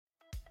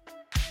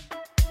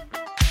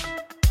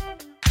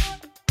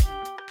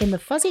In the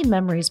Fuzzy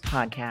Memories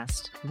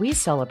podcast, we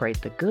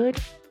celebrate the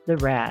good, the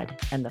rad,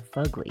 and the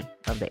fugly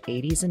of the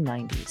 80s and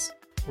 90s.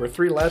 We're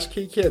three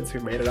latchkey kids who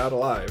made it out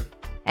alive.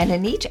 And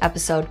in each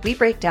episode, we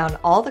break down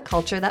all the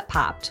culture that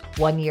popped,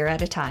 1 year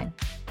at a time.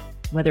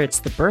 Whether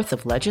it's the birth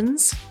of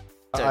legends...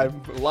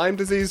 I'm Lyme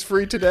disease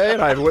free today,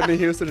 and I have Whitney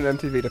Houston and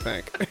MTV to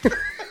thank.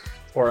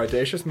 Or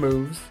audacious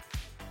moves.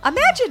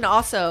 Imagine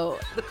also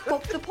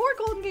the poor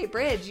Golden Gate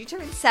Bridge. You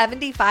turn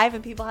 75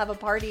 and people have a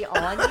party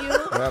on you.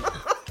 Yep.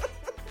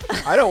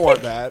 I don't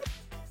want that.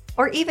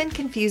 Or even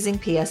confusing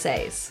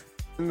PSAs.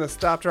 And the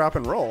stop, drop,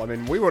 and roll. I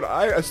mean,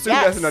 I assumed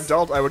as an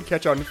adult I would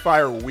catch on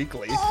fire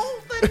weekly. All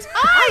the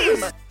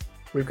time!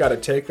 We've got a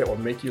take that will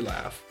make you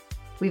laugh.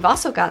 We've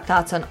also got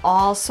thoughts on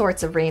all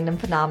sorts of random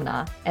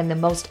phenomena and the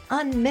most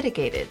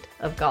unmitigated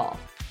of golf.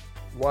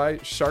 Why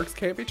sharks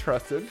can't be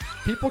trusted,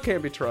 people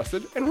can't be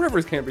trusted, and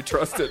rivers can't be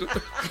trusted.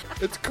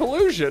 It's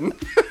collusion.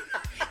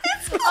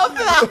 It's of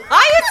the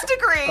highest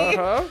degree.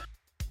 Uh-huh.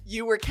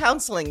 You were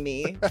counseling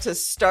me to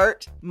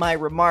start my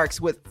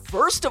remarks with,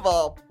 first of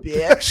all,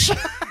 bitch.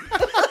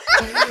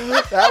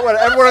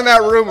 Everyone in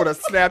that room would have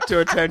snapped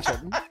to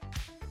attention.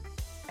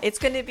 It's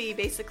going to be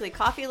basically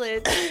coffee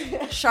lids,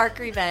 shark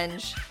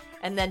revenge,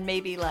 and then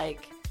maybe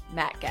like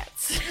Matt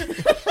Getz.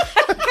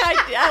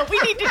 God, we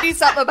need to do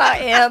something about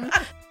him.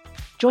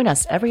 Join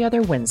us every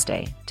other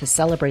Wednesday to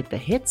celebrate the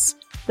hits,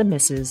 the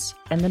misses,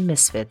 and the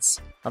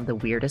misfits of the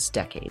weirdest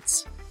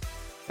decades.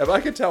 If I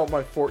could tell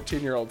my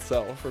 14-year-old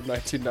self from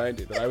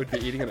 1990 that I would be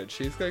eating in a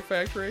Cheesecake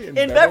Factory in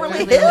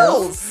Beverly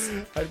Hills,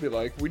 I'd be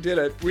like, we did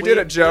it. We did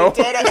it, Joe.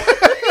 We did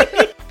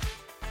it.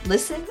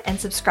 Listen and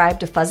subscribe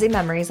to Fuzzy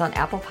Memories on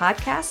Apple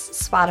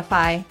Podcasts,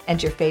 Spotify,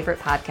 and your favorite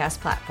podcast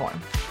platform.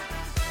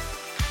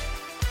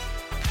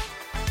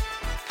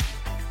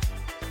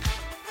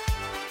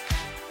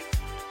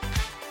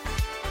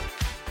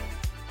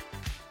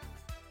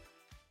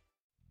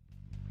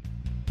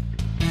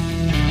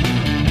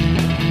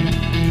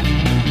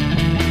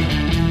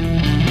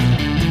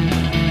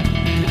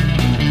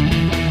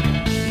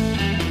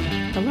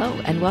 Hello,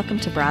 and welcome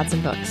to Broads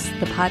and Books,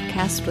 the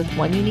podcast with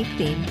one unique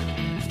theme,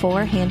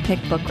 4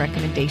 hand-picked book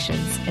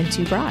recommendations, and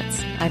 2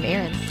 broads. I'm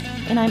Erin.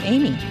 And I'm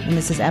Amy, and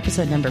this is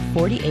episode number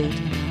 48.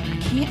 I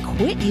can't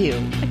quit you.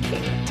 I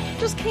can't.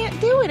 Just can't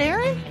do it,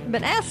 Erin. I've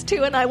been asked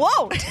to, and I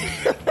won't.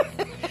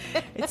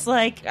 It's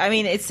like, I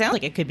mean, it sounds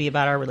like it could be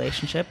about our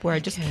relationship where I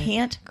just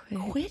can't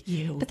quit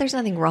you. But there's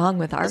nothing wrong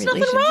with our There's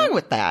relationship. nothing wrong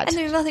with that. And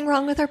there's nothing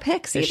wrong with our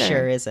picks There either.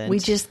 sure isn't. We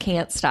just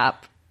can't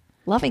stop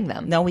loving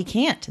them. No, we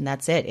can't, and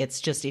that's it.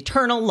 It's just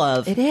eternal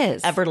love. It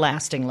is.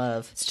 Everlasting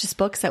love. It's just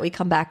books that we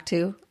come back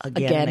to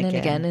Again again and and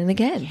again and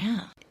again. Yeah.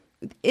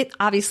 It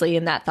obviously,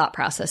 in that thought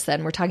process,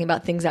 then we're talking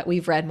about things that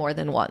we've read more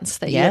than once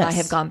that you and I Yes.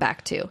 have gone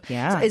back to.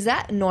 Yeah. So is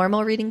that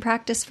normal reading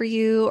practice for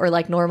you, or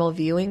like normal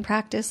viewing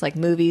practice, like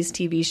movies,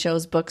 TV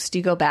shows, books? Do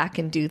you go back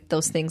and do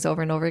those things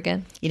over and over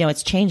again? You know,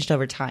 it's changed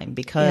over time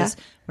because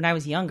when I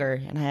was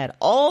younger and I had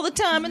all the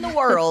time in the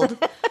world,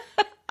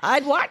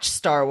 I'd watch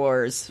Star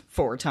Wars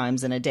 4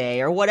 times in a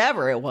day or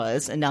whatever it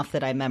was, enough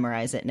that I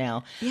memorize it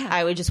now. Yeah.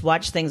 I would just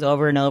watch things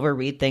over and over,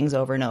 read things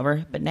over and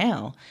over. But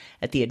now,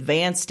 at the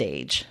advanced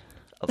age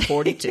of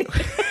 42,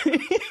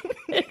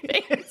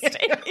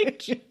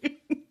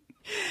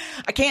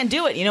 I can't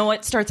do it. You know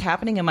what starts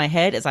happening in my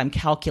head is I'm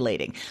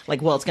calculating.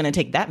 Like, well, it's going to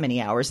take that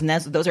many hours, and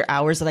those are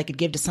hours that I could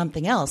give to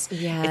something else.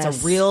 Yes.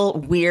 It's a real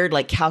weird,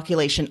 like,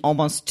 calculation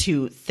almost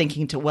to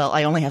thinking to, well,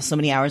 I only have so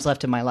many hours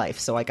left in my life,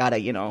 so I got to,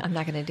 I'm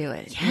not going to do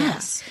it.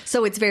 Yes. Yeah.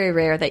 So it's very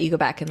rare that you go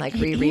back and like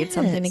reread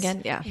something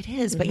again. Yeah. It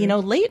is. But,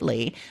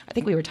 lately, I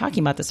think we were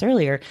talking about this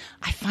earlier,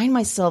 I find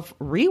myself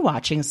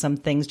rewatching some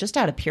things just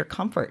out of pure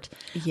comfort.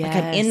 Like,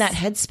 I'm in that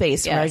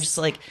headspace where I just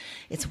like,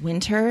 it's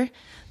winter.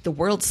 The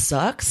world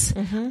sucks.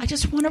 I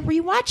just want to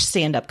rewatch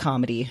stand-up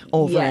comedy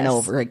over and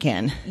over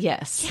again.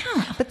 Yes.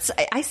 Yeah. But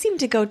I seem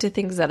to go to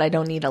things that I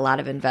don't need a lot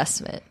of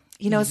investment.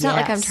 You know, it's not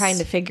like I'm trying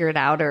to figure it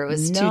out or it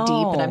was too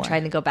deep and I'm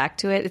trying to go back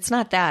to it. It's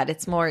not that.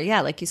 It's more,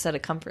 like you said, a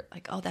comfort.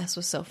 Like, oh, this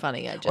was so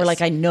funny. Or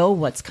like I know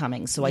what's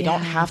coming, so I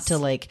don't have to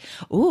like,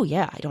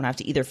 I don't have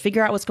to either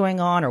figure out what's going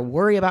on or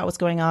worry about what's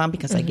going on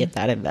because I get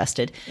that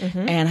invested.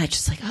 And I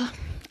just like,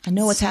 I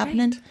know what's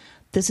happening.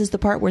 This is the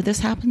part where this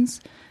happens.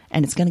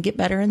 And it's going to get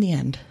better in the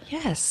end.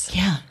 Yes.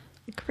 Yeah.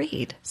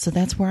 Agreed. So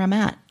that's where I'm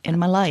at in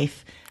my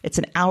life. It's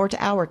an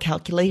hour-to-hour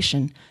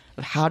calculation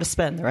of how to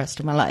spend the rest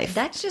of my life.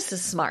 That's just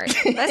smart.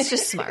 That's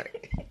just smart.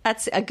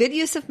 That's a good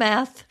use of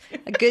math,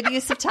 a good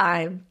use of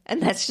time, and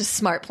that's just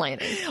smart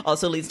planning.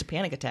 Also leads to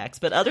panic attacks.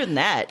 But other than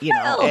that,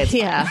 it's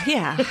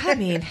yeah. I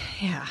mean,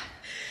 yeah.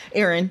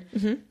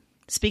 Erin,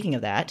 speaking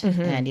of that,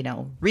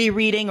 and,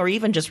 rereading or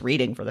even just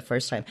reading for the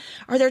first time,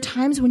 are there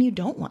times when you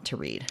don't want to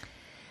read?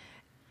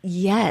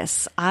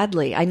 Yes,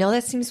 oddly. I know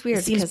that seems weird.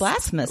 It seems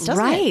blasphemous,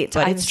 doesn't right, it?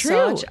 But it's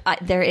true.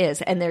 There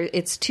is. And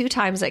it's 2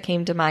 times that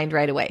came to mind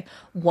right away.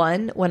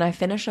 One, when I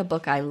finish a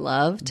book I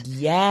loved.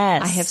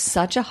 Yes. I have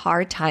such a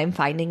hard time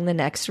finding the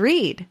next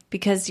read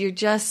because you're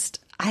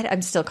just...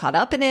 I'm still caught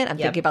up in it. I'm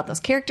thinking about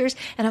those characters.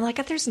 And I'm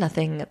like, there's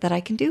nothing that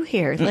I can do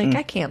here. Like,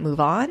 I can't move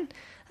on.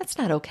 That's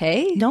not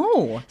okay.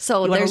 No.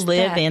 So you want there's to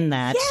live that. in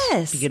that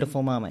Yes.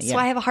 beautiful moment. So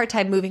I have a hard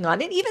time moving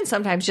on. And even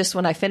sometimes just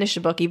when I finish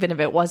a book, even if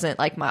it wasn't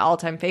like my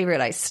all-time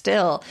favorite, I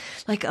still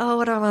like, oh,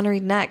 what do I want to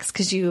read next?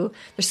 Because there's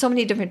so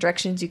many different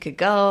directions you could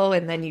go.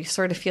 And then you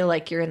sort of feel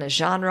like you're in a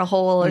genre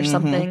hole or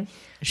something.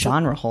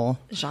 Genre hole.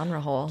 Genre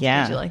hole.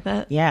 Yeah. Did you like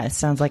that? Yeah. It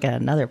sounds like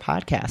another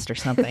podcast or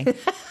something.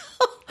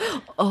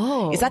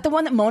 Oh. Is that the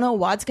one that Mona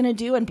Awad's going to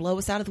do and blow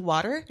us out of the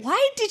water?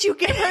 Why did you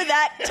give her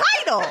that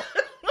title?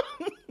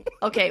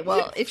 Okay,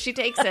 well, if she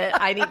takes it,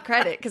 I need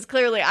credit because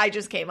clearly I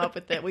just came up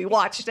with it. We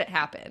watched it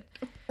happen.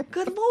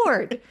 Good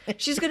Lord.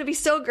 She's going to be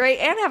so great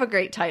and have a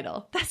great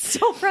title. That's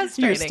so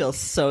frustrating. You're still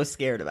so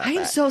scared about that.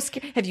 I'm so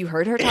scared. Have you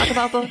heard her talk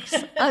about books?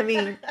 I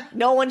mean,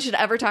 no one should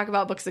ever talk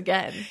about books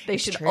again. They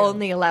should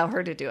only allow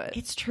her to do it.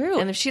 It's true.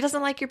 And if she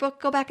doesn't like your book,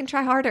 go back and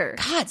try harder.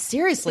 God,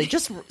 seriously,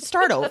 just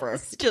start over.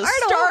 Just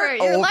Start over.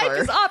 Your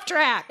life is off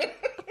track.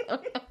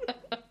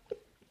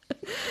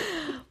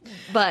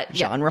 But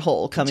Genre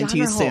hole coming to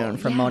you soon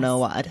from Mona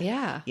Awad.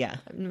 Yeah. Yeah.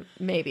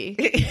 Maybe.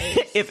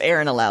 If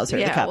Aaron allows her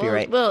the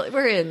copyright. Well,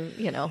 we're in,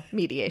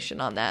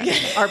 mediation on that.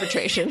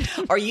 Arbitration.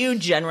 Are you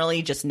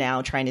generally just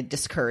now trying to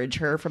discourage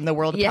her from the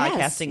world of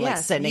podcasting? Like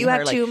sending you her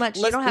have like, too much.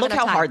 You don't have look enough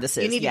how time. hard this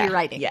is. You need to be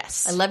writing.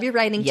 Yes. I love your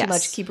writing too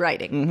much. Keep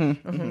writing.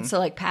 Mm-hmm. So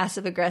like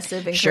passive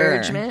aggressive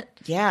encouragement.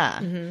 Sure. Yeah.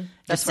 Mm-hmm.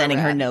 Just sending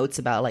her notes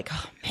about like,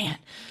 oh man,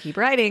 keep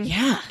writing.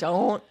 Yeah.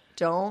 Don't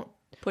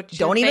put your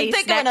Don't even face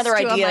think of next another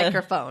to idea. a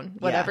microphone.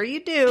 Whatever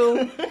you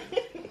do.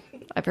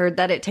 I've heard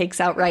that it takes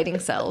out writing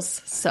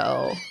cells,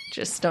 so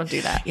just don't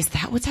do that. Is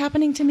that what's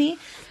happening to me?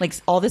 Like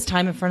all this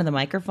time in front of the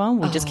microphone,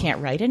 we just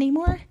can't write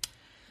anymore?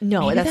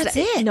 No, Maybe that's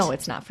it. No,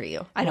 it's not for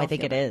you. I don't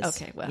think it is.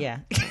 Okay, well. Yeah.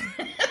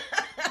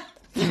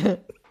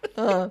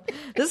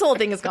 This whole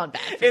thing has gone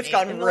bad for It's me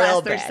gone in the real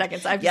last 30 bad.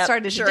 seconds. I've Yep,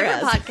 started sure a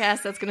different has.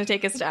 podcast that's going to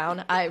take us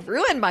down. I've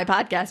ruined my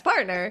podcast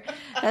partner,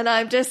 and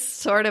I'm just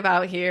sort of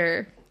out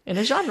here in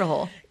a genre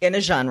hole. In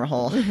a genre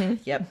hole.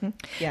 Yep.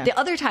 Yeah. The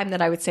other time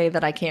that I would say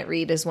that I can't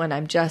read is when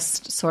I'm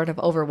just sort of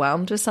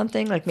overwhelmed with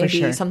something, like maybe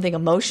sure. something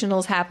emotional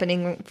is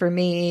happening for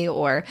me,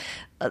 or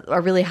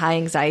a really high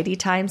anxiety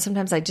time.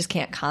 Sometimes I just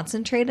can't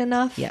concentrate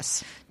enough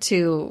Yes.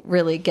 to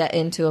really get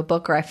into a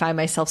book, or I find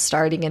myself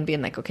starting and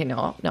being like, okay,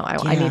 no,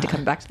 I need to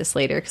come back to this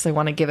later because I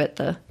want to give it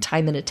the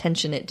time and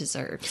attention it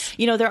deserves.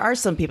 There are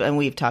some people, and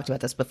we've talked about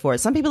this before,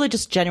 some people that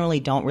just generally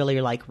don't really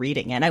like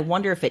reading. And I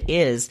wonder if it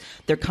is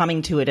they're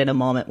coming to it in a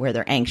moment where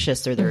they're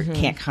anxious or they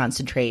can't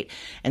concentrate.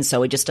 And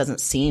so it just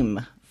doesn't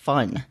seem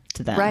fun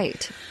to them.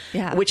 Right.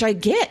 Yeah. Which I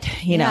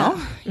get, you know?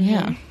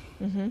 Yeah.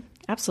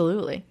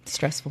 Absolutely.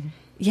 Stressful.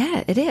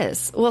 Yeah, it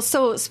is. Well,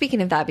 so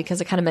speaking of that,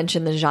 because I kind of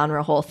mentioned the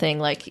genre hole thing,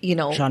 like,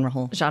 Genre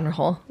hole.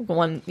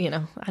 One,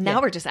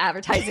 now we're just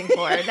advertising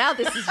for it. Now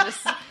this is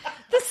just,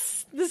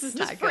 this is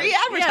not free good.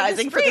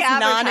 advertising just for this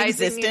advertising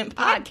non-existent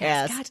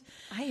podcast. God,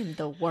 I am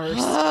the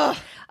worst.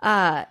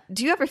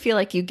 Do you ever feel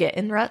like you get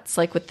in ruts,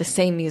 like with the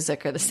same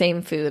music or the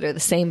same food or the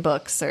same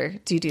books, or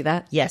do you do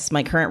that? Yes,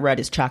 my current rut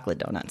is chocolate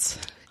donuts.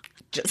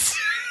 Just...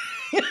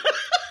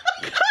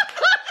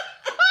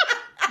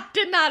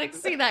 Did not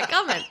see that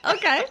coming.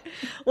 Okay.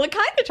 What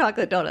kind of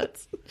chocolate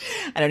donuts?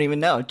 I don't even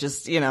know.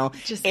 Just,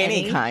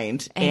 any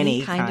kind.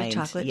 Any kind of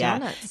chocolate yeah.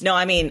 donuts. No,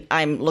 I mean,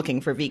 I'm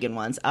looking for vegan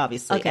ones,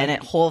 obviously. Okay. And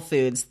at Whole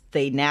Foods,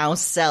 they now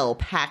sell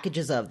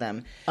packages of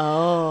them.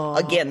 Oh.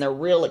 Again, they're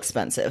real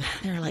expensive.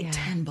 They're like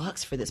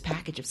 $10 for this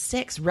package of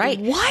 6, right?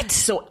 What?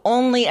 So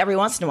only every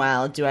once in a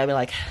while do I be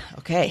like,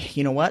 okay,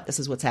 you know what? This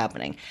is what's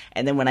happening.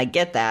 And then when I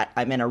get that,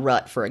 I'm in a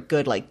rut for a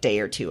good day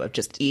or two of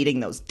just eating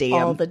those damn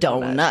All the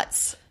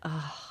donuts.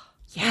 Oh.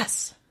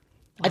 Yes.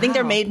 Wow. I think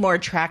they're made more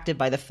attractive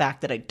by the fact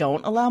that I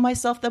don't allow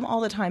myself them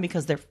all the time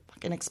because they're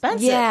fucking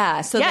expensive.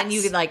 Yeah. So then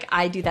you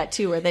I do that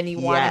too, or then you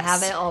want to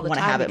have it all the time.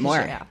 Want to have it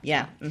more.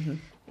 Yeah. Mm-hmm.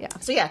 Yeah.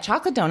 So yeah,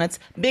 chocolate donuts,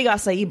 big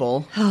acai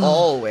bowl,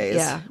 always.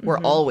 Yeah. We're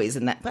always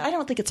in that. But I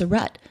don't think it's a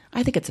rut.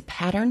 I think it's a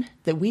pattern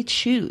that we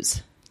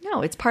choose.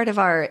 No, it's part of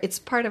our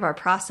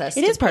process.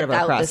 It is part of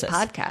our process. This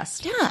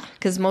podcast. Yeah.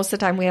 Because most of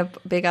the time we have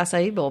big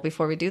acai bowl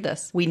before we do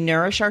this. We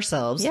nourish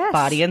ourselves,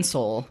 body and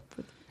soul.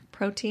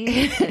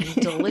 Protein and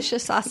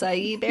delicious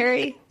acai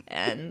berry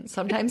and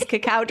sometimes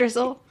cacao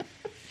drizzle.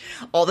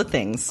 All the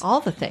things.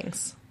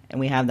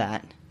 And we have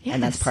that. Yes.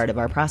 And that's part of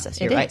our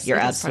process. You're right. You're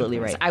absolutely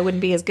right. I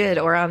wouldn't be as good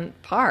or on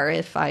par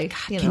if I,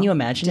 can you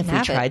imagine if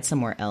we tried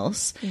somewhere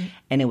else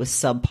and it was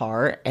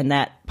subpar and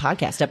that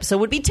podcast episode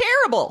would be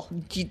terrible?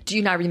 Do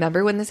you not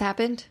remember when this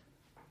happened?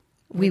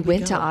 We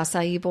went to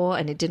Acai Bowl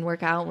and it didn't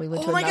work out. And we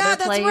went to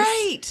another place. That's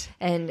right.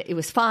 And it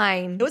was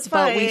fine. It was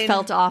fine. But we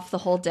felt off the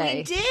whole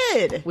day. We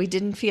did. We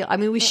didn't feel. I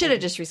mean, we should have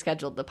just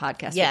rescheduled the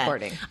podcast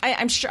recording.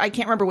 I'm sure. I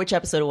can't remember which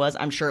episode it was.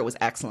 I'm sure it was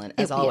excellent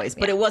as always,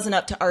 but it wasn't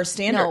up to our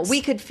standards. No, we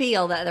could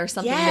feel that there's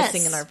something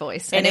missing in our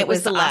voice, and it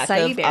was the lack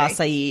of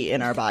acai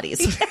in our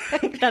bodies.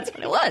 That's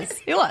what it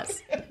was. It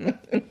was.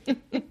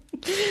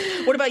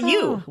 What about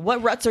you?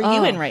 What ruts are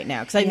you in right now?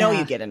 Because I know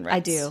you get in ruts. I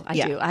do.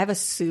 I have a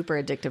super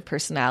addictive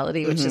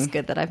personality, which is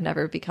good that I've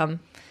never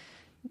become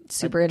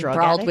super drug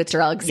enthralled addict? with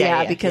drugs.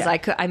 Yeah, Because I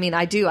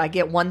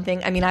get one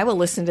thing. I mean, I will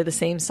listen to the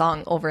same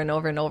song over and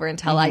over and over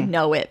until I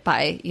know it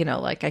by,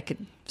 like I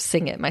could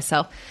sing it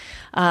myself.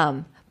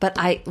 But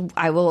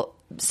I will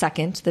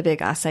second the big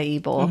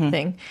acai bowl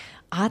thing.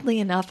 Oddly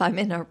enough, I'm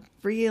in a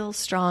real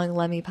strong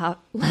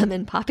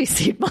lemon poppy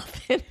seed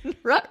muffin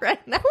rut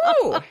right now.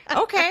 Ooh,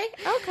 okay.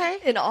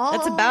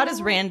 That's about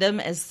as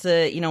random as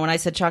when I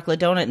said chocolate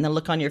donut and the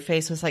look on your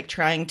face was like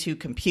trying to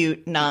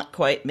compute, not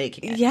quite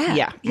making it.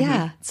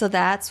 Yeah. So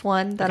that's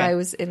one that I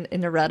was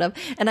in a rut of.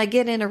 And I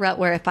get in a rut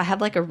where if I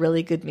have like a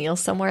really good meal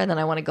somewhere, then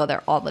I want to go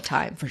there all the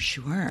time. For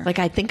sure. Like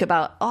I think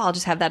about, I'll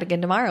just have that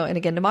again tomorrow and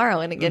again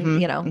tomorrow and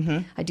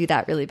again, I do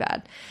that really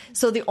bad.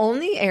 So the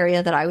only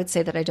area that I would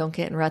say that I don't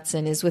get in ruts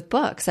in is with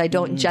books. I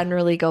don't generally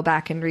go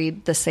back and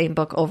read the same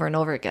book over and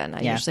over again.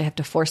 I usually have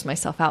to force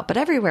myself out. But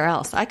everywhere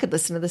else, I could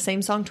listen to the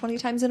same song 20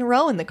 times in a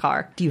row in the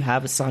car. Do you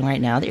have a song right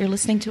now that you're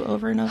listening to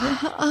over and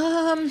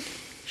over?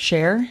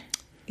 Share?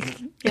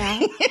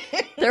 Yeah.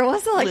 There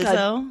was like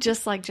Lizzo?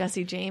 just like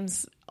Jesse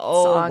James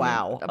song.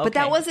 Wow. But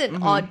that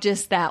wasn't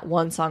just that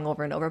one song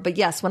over and over. But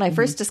yes, when I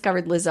first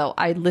discovered Lizzo,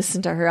 I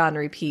listened to her on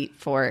repeat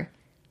for,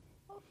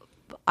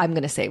 I'm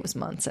going to say it was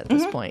months at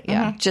this point.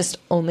 Yeah. Just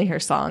only her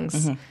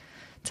songs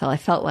till I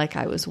felt like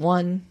I was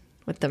one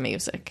with the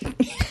music.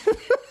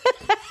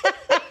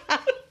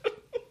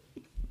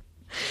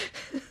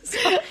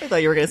 I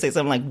thought you were going to say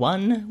something like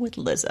one with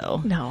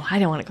Lizzo. No, I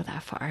don't want to go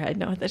that far. I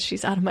know that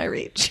she's out of my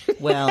reach.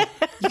 Well,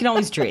 you can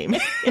always dream.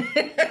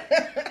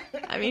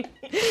 I mean,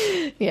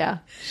 yeah.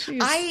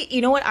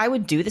 You know what? I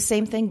would do the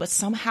same thing, but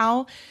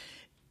somehow,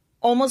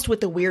 almost with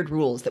the weird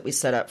rules that we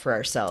set up for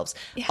ourselves,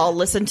 I'll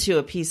listen to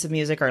a piece of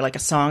music or like a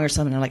song or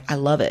something. And I'm like, I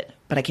love it,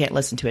 but I can't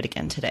listen to it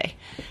again today.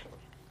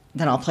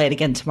 Then I'll play it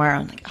again tomorrow.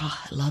 I'm like, oh,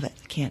 I love it.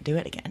 I can't do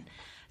it again.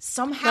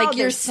 Somehow, like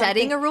you're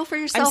setting a rule for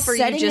yourself, or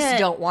you just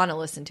don't want to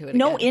listen to it again?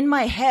 No, in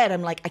my head,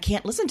 I'm like, I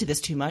can't listen to this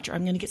too much, or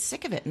I'm going to get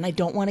sick of it, and I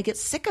don't want to get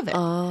sick of it.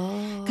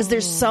 Because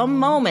there's some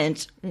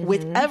moment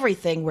with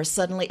everything where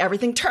suddenly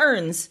everything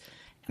turns,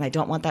 and I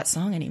don't want that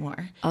song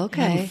anymore.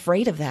 Okay, and I'm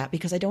afraid of that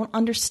because I don't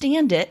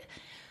understand it.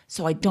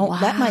 So I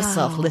don't let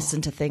myself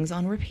listen to things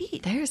on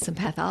repeat. There's some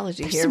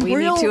pathology There's here. Some we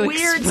real need to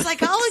weird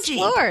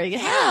psychology. Explore,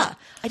 yeah.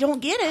 I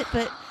don't get it,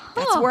 but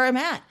that's where I'm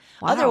at.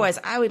 Wow. Otherwise,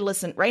 I would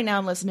listen. Right now,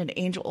 I'm listening to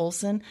Angel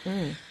Olsen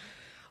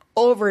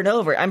over and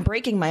over. I'm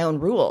breaking my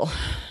own rule.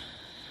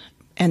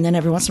 And then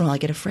every once in a while, I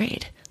get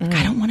afraid. Like,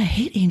 I don't want to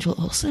hate Angel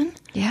Olsen.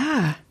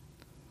 Yeah.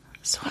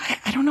 So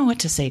I don't know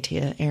what to say to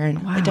you,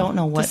 Erin. Wow. I don't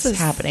know what's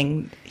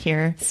happening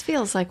here. This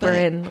feels like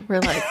I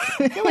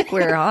feel like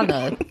we're on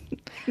a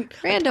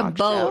random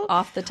boat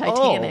off the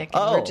Titanic,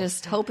 and we're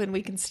just hoping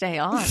we can stay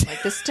on.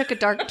 Like, this took a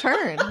dark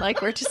turn.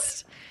 Like, we're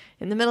just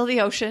in the middle of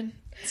the ocean.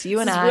 It's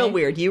you and I. It's real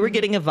weird. You were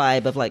getting a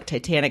vibe of like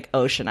Titanic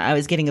Ocean. I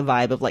was getting a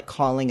vibe of like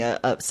calling a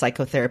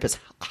psychotherapist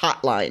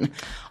hotline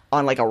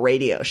on like a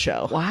radio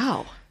show.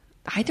 Wow.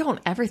 I don't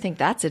ever think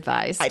that's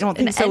advised. I don't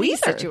think so either.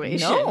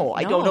 Situation. No,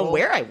 I don't know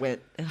where I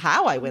went,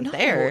 how I went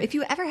there. If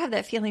you ever have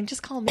that feeling,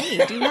 just call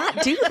me. Do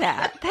not do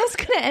that. That's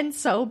going to end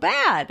so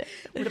bad.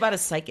 What about a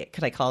psychic?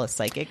 Could I call a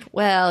psychic?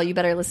 Well, you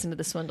better listen to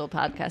the Swindle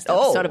podcast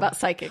episode about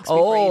psychics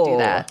before you do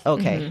that.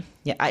 Okay. Mm-hmm.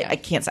 Yeah, I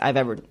can't say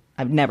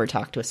I've never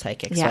talked to a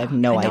psychic, so I have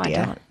no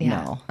idea.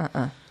 No.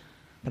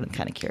 But I'm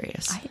kind of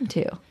curious. I am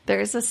too.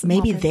 There's a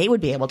maybe they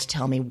would be able to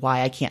tell me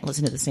why I can't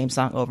listen to the same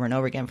song over and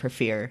over again for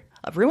fear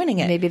of ruining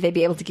it. Maybe they'd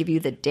be able to give you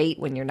the date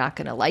when you're not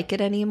going to like it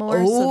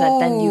anymore, so that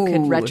then you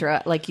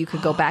could you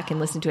could go back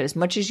and listen to it as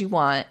much as you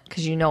want,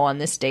 because you know on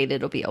this date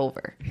it'll be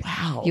over.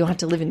 Wow. You don't have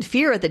to live in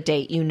fear of the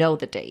date. You know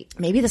the date.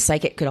 Maybe the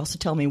psychic could also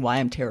tell me why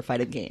I'm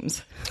terrified of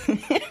games.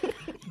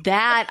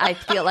 That I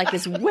feel like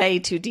is way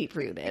too deep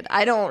rooted.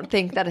 I don't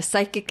think that a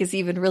psychic is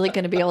even really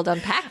going to be able to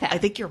unpack that. I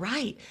think you're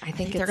right. I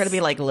think they're going to be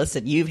like,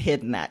 listen, you've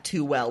hidden that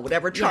too well.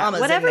 Whatever trauma's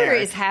whatever in there,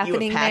 is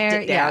happening you have packed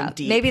there. It down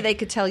deep. Maybe they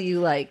could tell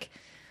you like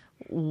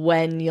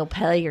when you'll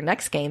play your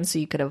next game so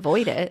you could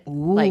avoid it.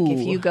 Ooh. Like if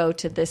you go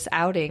to this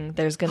outing,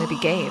 there's going to be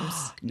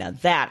games. Now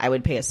that I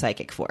would pay a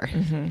psychic for.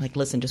 Mm-hmm. Like,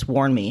 listen, just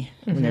warn me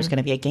when there's going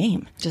to be a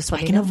game, just so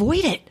I can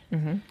avoid it,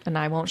 and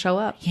I won't show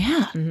up.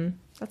 Yeah,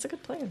 that's a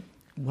good plan.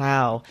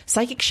 Wow.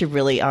 Psychics should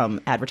really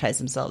advertise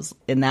themselves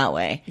in that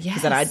way. Yes.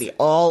 Because then I'd be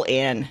all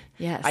in.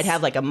 Yes. I'd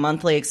have like a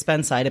monthly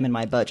expense item in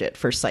my budget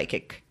for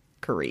psychic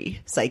free.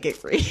 I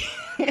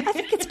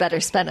think it's better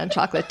spent on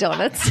chocolate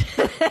donuts.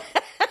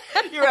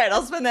 You're right.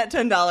 I'll spend that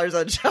 $10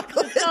 on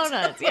chocolate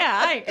donuts.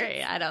 Yeah, I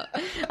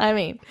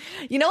agree.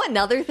 You know,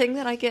 another thing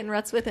that I get in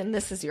ruts with, and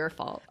this is your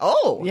fault.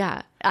 Oh.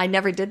 Yeah. I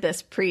never did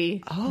this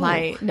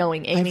my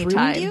knowing Amy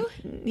time. You?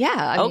 Yeah.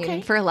 I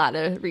mean, for a lot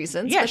of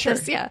reasons. Yeah, but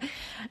sure.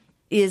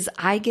 Is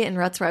I get in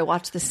ruts where I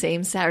watch the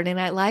same Saturday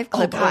Night Live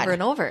clip over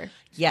and over.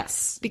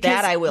 Yes, because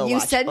that I will. You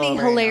watch send me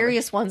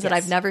hilarious ones that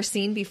I've never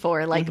seen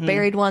before, like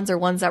buried ones or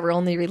ones that were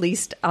only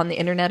released on the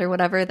internet or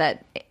whatever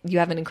that you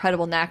have an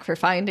incredible knack for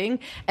finding.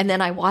 And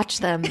then I watch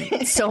them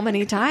so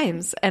many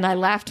times, and I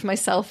laughed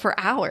myself for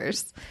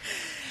hours.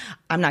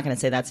 I'm not going to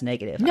say that's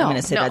negative. No, I'm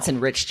going to say no. that's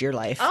enriched your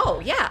life.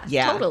 Oh, yeah.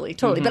 Yeah. Totally.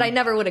 But I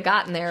never would have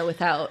gotten there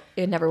without,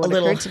 it never would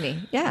have occurred to me.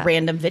 Yeah.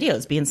 Random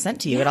videos being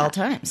sent to you at all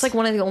times. It's like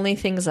one of the only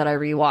things that I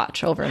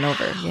rewatch over and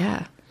over.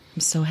 Yeah. I'm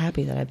so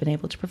happy that I've been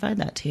able to provide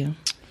that to you.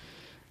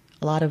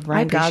 A lot of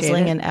Ryan appreciate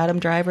Gosling it. and Adam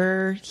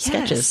Driver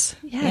sketches.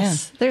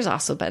 Yes. There's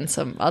also been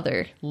some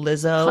other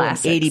Lizzo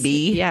classics. and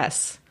ADB.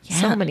 Yes.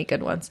 Yeah. So many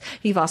good ones.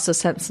 You've also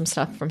sent some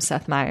stuff from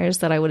Seth Meyers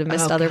that I would have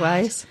missed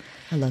otherwise.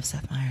 I love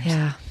Seth Meyers.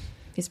 Yeah.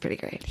 He's pretty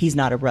great. He's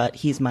not a rut.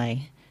 He's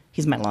my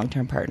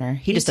long-term partner.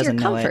 He just doesn't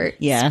know it.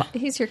 Yeah.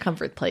 He's your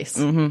comfort place.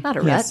 Not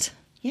a Yes. rut.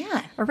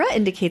 Yeah. A rut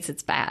indicates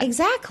it's bad.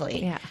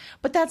 Exactly. Yeah.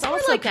 But that's More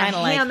also like a kind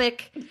of like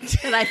hammock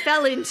that I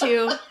fell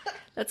into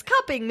that's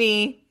cupping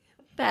me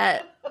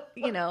that,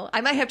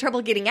 I might have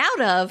trouble getting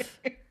out of.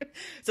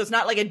 so it's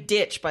not like a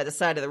ditch by the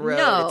side of the road.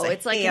 No, it's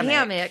it's like a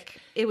hammock.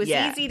 It was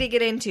easy to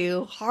get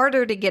into,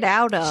 harder to get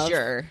out of.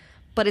 Sure.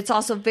 But it's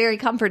also very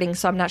comforting,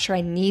 so I'm not sure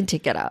I need to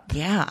get up.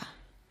 Yeah.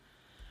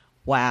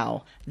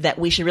 Wow. That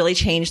we should really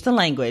change the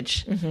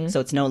language so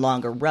it's no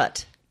longer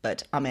rut,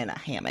 but I'm in a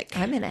hammock.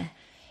 I'm in a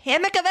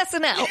hammock of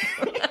SNL.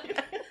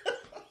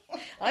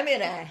 I'm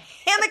in a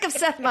hammock of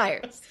Seth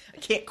Meyers. I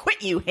can't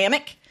quit you,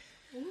 hammock.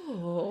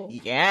 Ooh.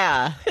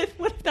 Yeah.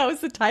 What if that was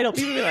the title?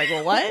 People would be like,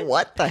 well, what?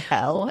 What the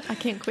hell? I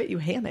can't quit you,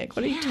 hammock.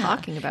 What are you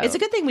talking about? It's a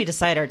good thing we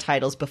decide our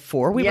titles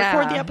before we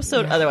record the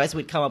episode. Otherwise,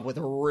 we'd come up with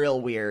real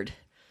weird.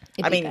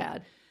 It'd be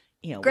bad.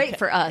 Great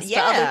for us.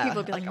 Yeah. But other people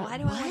would be like, why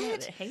do I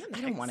want to hammocks?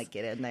 I don't want to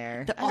get in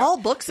there. All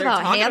books They're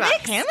about talking hammocks?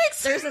 about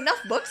hammocks? There's enough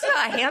books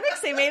about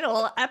hammocks. They made a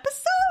whole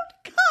episode?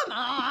 Come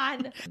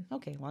on.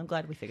 Okay, well, I'm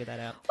glad we figured that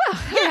out.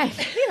 Well,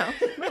 yeah,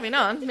 moving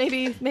on.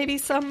 Maybe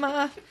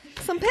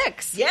some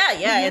picks. Yeah,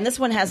 and this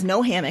one has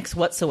no hammocks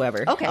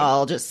whatsoever. Okay.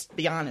 I'll just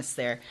be honest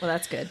there. Well,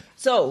 that's good.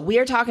 So we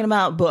are talking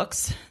about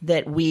books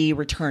that we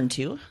return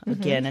to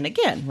again and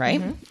again,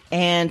 right?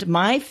 And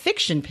my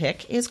fiction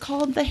pick is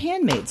called The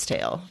Handmaid's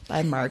Tale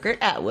by Margaret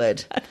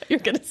Atwood. I thought you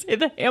were going to say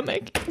the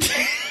hammock.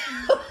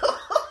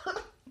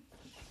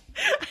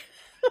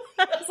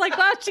 I was like,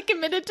 wow, she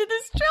committed to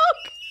this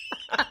joke.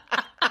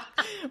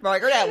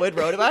 Margaret Atwood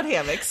wrote about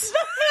hammocks.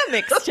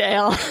 Hammock's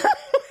tale.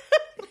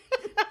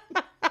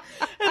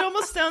 It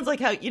almost sounds like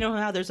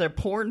how there's a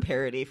porn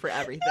parody for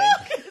everything.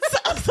 It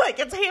sounds like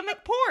it's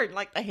hammock porn,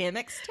 like The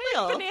Hammock's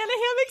Tale. Banana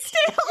hammock's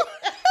tale.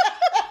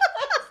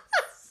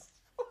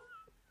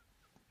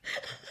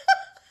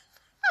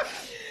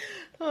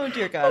 Oh,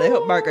 dear God. I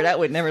hope Margaret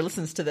Atwood netter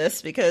listens to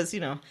this because,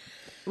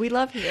 We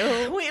love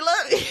you. we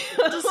love you.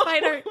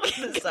 Despite our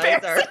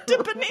comparison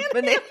to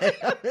banana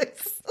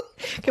hammocks.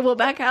 Okay, we'll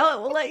back out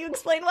and we'll let you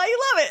explain why you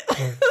love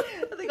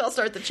it. I think I'll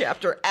start the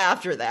chapter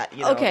after that.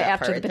 Okay, that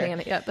after part the there.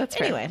 banana. Yeah, that's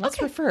fair. Anyway,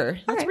 let's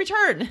Okay. let's right.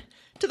 return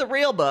to the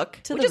real book,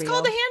 which the is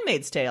called The real.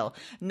 Handmaid's Tale.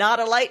 Not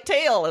a light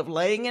tale of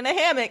laying in a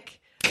hammock.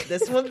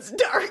 This one's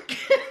dark.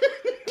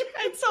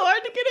 Tried so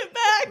hard to get it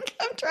back.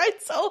 I've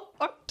tried so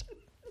hard.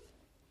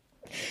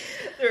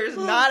 There's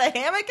not a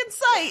hammock in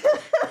sight.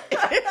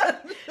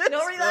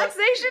 No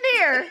relaxation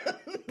here.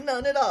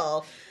 None at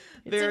all.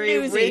 a Very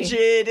doozy.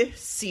 rigid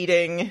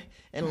seating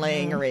and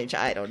laying arranged.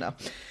 I don't know.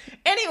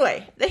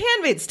 Anyway, The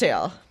Handmaid's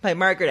Tale by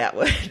Margaret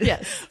Atwood.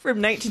 Yes.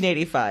 From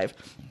 1985.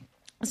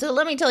 So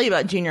let me tell you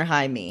about junior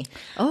high me.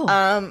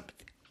 Oh.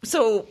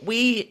 So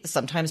we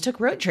sometimes took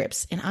road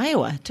trips in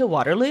Iowa to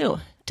Waterloo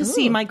to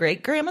see my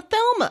great-grandma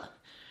Thelma.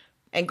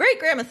 And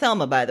great-grandma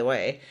Thelma, by the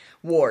way,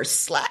 wore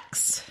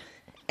slacks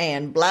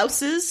and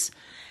blouses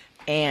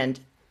and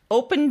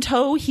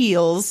open-toe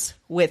heels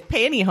with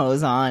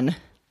pantyhose on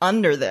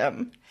under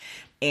them.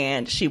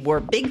 And she wore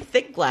big,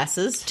 thick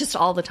glasses. Just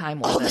all the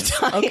time. All the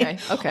time.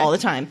 Okay. All the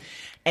time.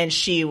 And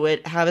she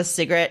would have a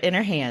cigarette in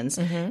her hands,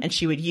 and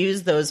she would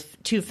use those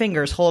two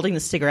fingers holding the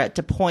cigarette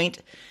to point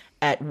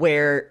at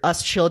where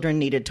us children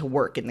needed to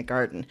work in the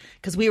garden.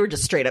 Because we were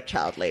just straight up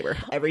child labor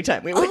every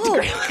time we went to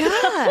grandma.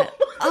 God.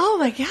 Oh,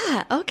 my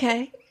God.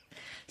 Okay.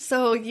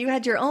 So you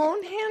had your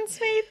own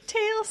Handmaid's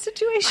Tale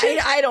situation?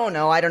 I don't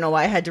know. I don't know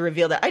why I had to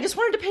reveal that. I just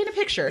wanted to paint a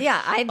picture Yeah,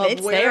 of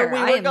it's where there. we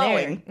I were am there.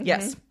 going. Mhm.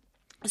 Yes.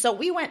 So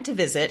we went to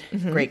visit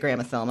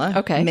great-grandma Thelma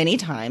Okay. many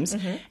times,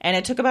 and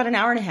it took about an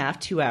hour and a half,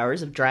 2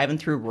 hours of driving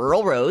through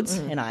rural roads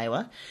in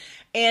Iowa.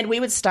 And we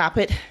would stop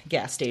at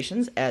gas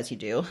stations, as you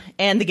do,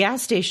 and the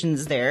gas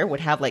stations there would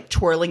have like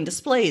twirling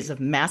displays of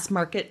mass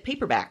market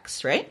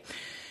paperbacks, right?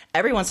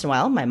 Every once in a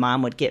while, my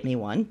mom would get me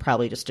one,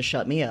 probably just to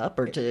shut me up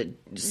or to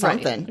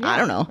something. Yeah. I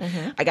don't know.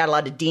 I got a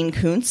lot of Dean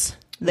Koontz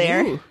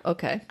there. Ooh,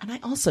 okay. And I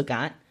also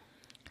got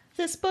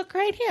this book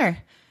right here.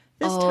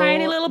 This Oh,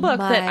 tiny little book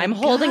that my I'm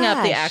holding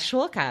up the gosh.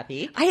 actual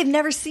copy. I had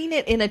never seen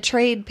it in a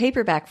trade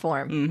paperback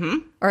form. Mm-hmm.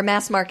 Or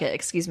mass market,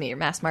 excuse me, or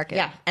mass market.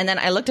 Yeah. And then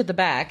I looked at the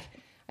back.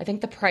 I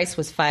think the price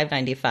was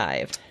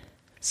 $5.95.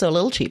 So a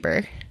little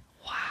cheaper.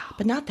 Wow.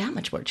 But not that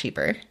much more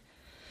cheaper.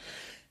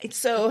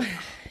 So,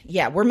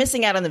 yeah, we're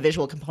missing out on the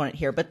visual component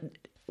here. But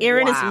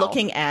Erin is Wow.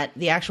 looking at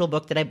the actual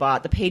book that I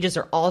bought. The pages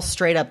are all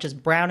straight up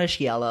just brownish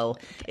yellow.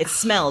 It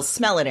smells.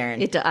 Smell it,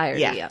 Erin. It, I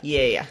already, yeah. yeah.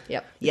 Yeah. Yep.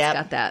 Yep. It's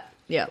got that.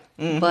 Yep.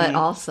 But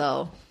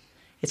also,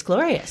 It's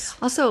glorious.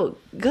 Also,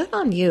 good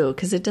on you,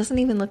 because it doesn't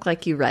even look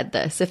like you read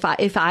this. If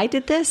I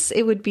did this,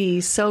 it would be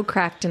so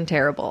cracked and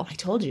terrible. I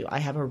told you, I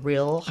have a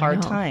real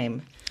hard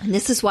time. And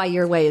this is why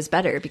your way is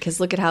better, because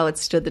look at how it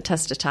stood the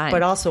test of time.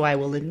 But also, I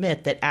will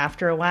admit that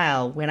after a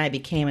while, when I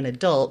became an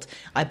adult,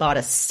 I bought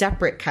a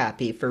separate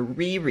copy for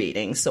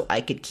rereading so I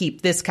could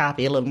keep this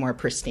copy a little more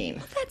pristine.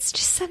 Well, that's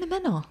just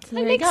sentimental. So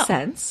that makes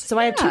sense. So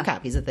I have 2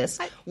 copies of this.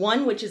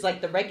 One, which is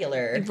like the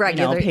regular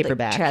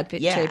paperback. Like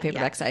trade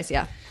paperback size,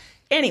 yeah.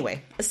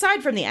 Anyway,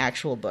 aside from the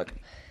actual book,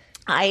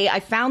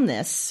 I found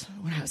this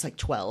when I was like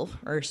 12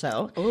 or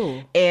so.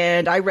 Ooh.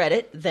 And I read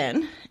it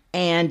then.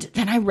 And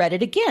then I read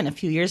it again a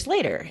few years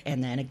later,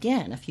 and then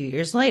again a few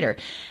years later.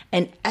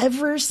 And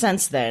ever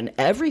since then,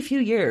 every few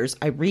years,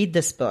 I read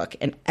this book,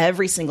 and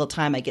every single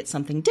time I get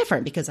something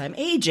different because I'm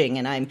aging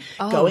and I'm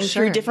going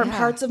through different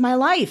parts of my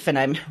life, and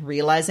I'm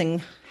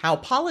realizing how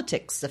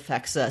politics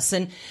affects us.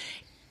 And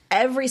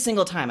every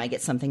single time I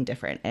get something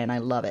different, and I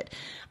love it.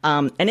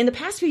 And in the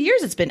past few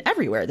years, it's been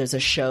everywhere. There's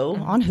a show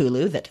on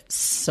Hulu that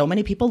so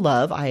many people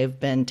love. I have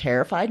been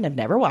terrified and I've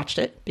never watched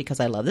it because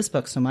I love this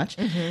book so much.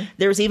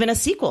 There was even a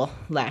sequel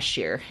last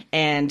year,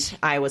 and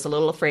I was a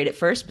little afraid at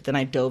first, but then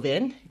I dove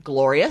in.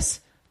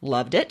 Glorious.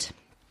 Loved it.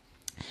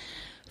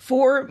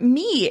 For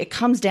me, it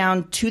comes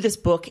down to this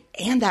book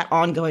and that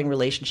ongoing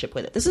relationship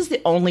with it. This is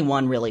the only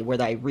one, really,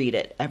 where I read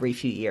it every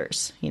few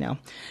years, you know.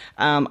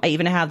 I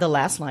even have the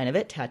last line of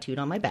it tattooed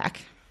on my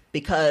back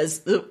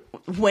because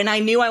when I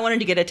knew I wanted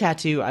to get a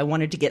tattoo, I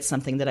wanted to get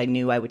something that I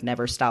knew I would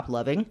never stop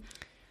loving.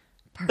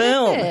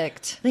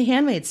 Perfect. Boom. The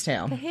Handmaid's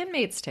Tale. The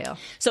Handmaid's Tale.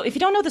 So if you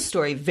don't know the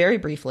story, very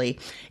briefly,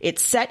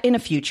 it's set in a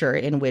future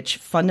in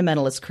which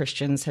fundamentalist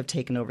Christians have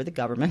taken over the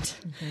government,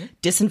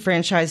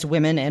 disenfranchised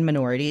women and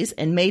minorities,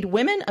 and made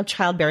women of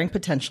childbearing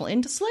potential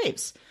into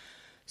slaves.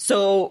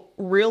 So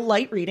real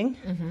light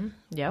reading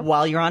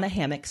while you're on a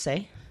hammock,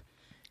 say.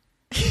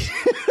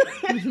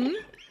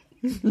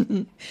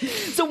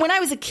 So when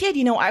I was a kid,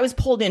 you know, I was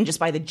pulled in just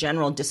by the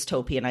general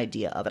dystopian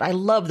idea of it. I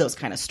love those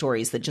kind of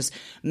stories that just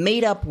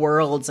made up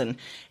worlds and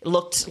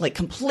looked like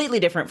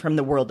completely different from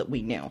the world that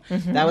we knew.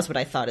 That was what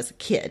I thought as a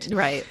kid.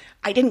 Right.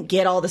 I didn't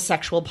get all the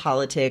sexual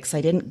politics.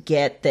 I didn't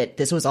get that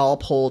this was all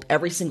pulled.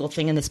 Every single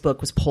thing in this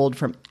book was pulled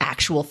from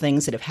actual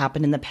things that have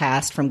happened in the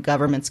past, from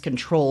governments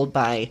controlled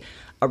by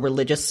a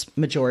religious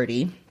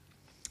majority.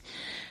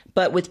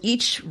 But with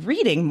each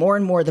reading, more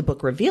and more the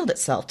book revealed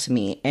itself to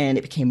me, and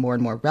it became more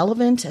and more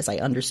relevant as I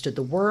understood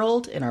the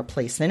world and our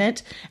place in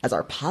it. As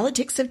our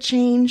politics have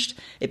changed,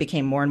 it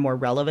became more and more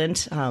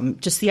relevant.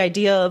 Just the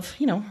idea of,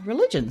 you know,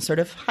 religion sort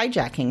of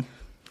hijacking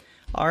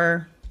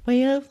our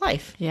way of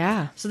life.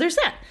 Yeah. So there's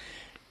that.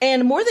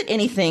 And more than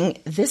anything,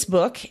 this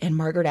book and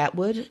Margaret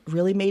Atwood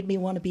really made me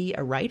want to be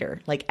a writer.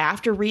 Like,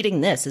 after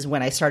reading this is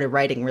when I started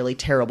writing really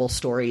terrible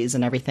stories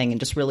and everything and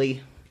just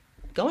really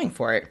going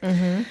for it.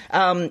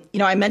 You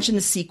know, I mentioned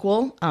the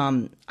sequel.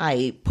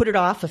 I put it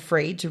off,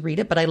 afraid to read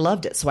it, but I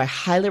loved it. So I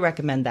highly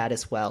recommend that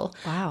as well.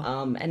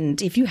 Wow.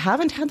 And if you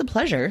haven't had the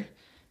pleasure,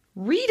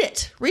 read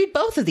it. Read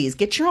both of these.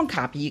 Get your own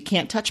copy. You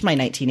can't touch my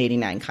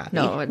 1989 copy.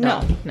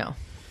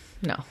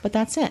 No. But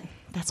that's it.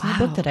 That's my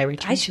book that I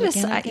returned to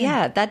again and again.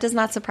 Yeah, that does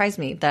not surprise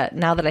me that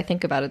now that I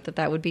think about it,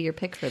 that would be your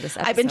pick for this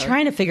episode. I've been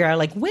trying to figure out,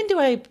 like, when do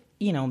I,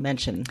 you know,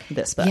 mention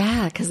this book?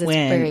 Yeah, because it's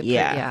very,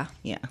 yeah.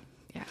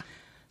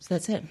 So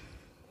that's it.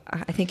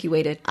 I think you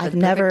waited for I've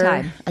the perfect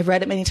time. I've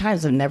read it many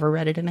times. I've never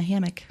read it in a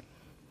hammock.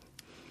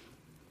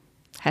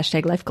 #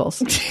 life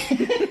goals.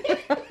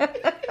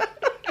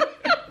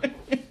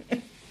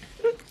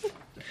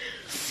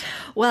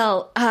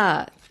 Well,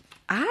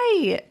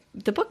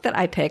 the book that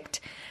I picked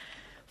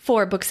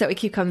for books that we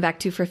keep coming back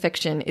to for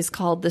fiction is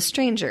called The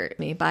Stranger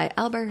by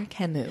Albert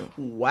Camus.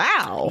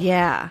 Wow.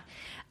 Yeah.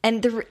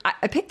 And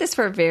I picked this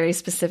for a very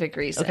specific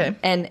reason. Okay.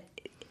 And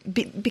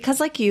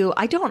because, like you,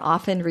 I don't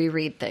often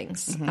reread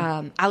things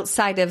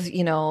outside of,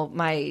 you know,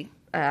 my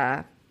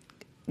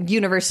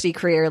university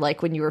career,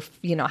 like when you were,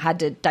 you know, had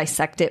to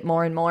dissect it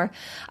more and more.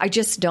 I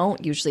just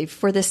don't usually,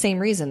 for the same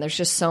reason. There's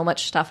just so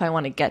much stuff I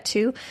want to get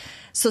to.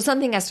 So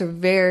something has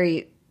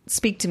to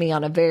speak to me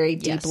on a very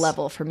deep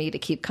level for me to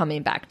keep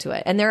coming back to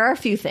it. And there are a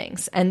few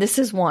things, and this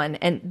is one.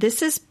 And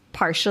this is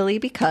partially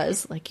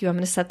because, like you, I'm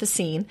going to set the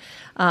scene.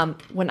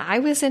 When I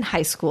was in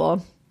high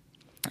school,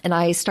 and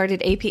I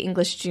started AP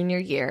English junior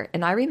year.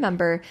 And I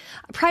remember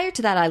prior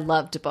to that, I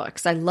loved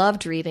books. I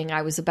loved reading.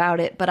 I was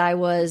about it. But I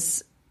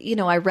was, you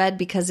know, I read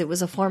because it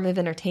was a form of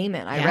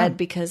entertainment. I read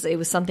because it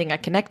was something I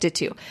connected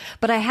to.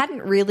 But I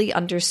hadn't really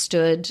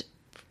understood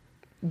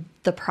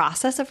the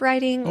process of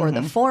writing or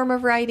the form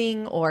of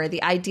writing or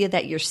the idea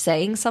that you're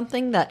saying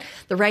something, that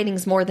the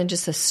writing's more than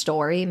just a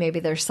story.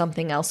 Maybe there's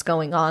something else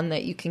going on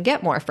that you can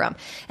get more from.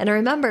 And I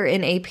remember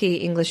in AP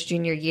English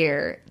junior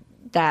year,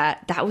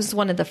 that was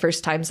one of the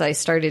first times I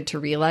started to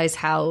realize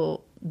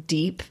how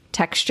deep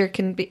texture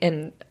can be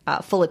and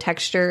full of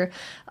texture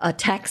a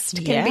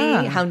text can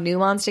be, how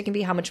nuanced it can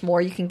be, how much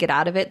more you can get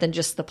out of it than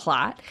just the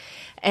plot.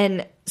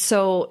 And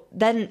so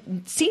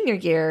then senior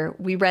year,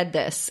 we read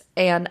this,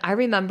 and I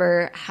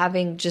remember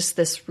having just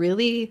this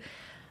really,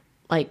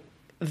 like,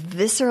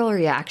 visceral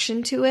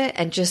reaction to it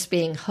and just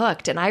being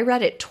hooked. And I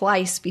read it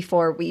twice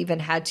before we even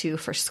had to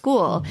for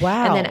school.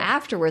 Wow. And then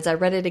afterwards, I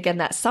read it again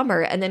that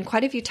summer. And then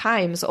quite a few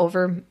times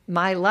over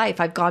my life,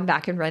 I've gone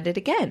back and read it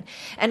again.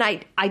 And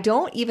I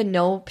don't even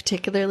know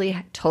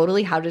particularly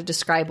totally how to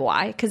describe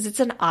why, because it's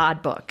an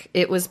odd book.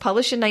 It was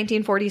published in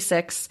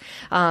 1946.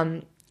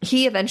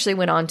 He eventually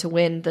went on to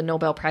win the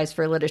Nobel Prize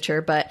for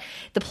Literature, but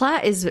the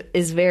plot is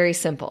very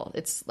simple.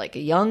 It's like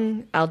a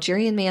young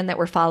Algerian man that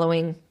we're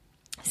following,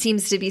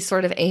 seems to be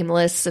sort of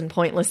aimless and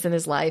pointless in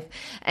his life,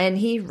 and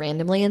he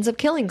randomly ends up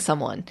killing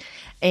someone.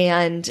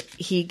 And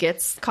he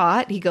gets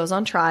caught, he goes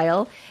on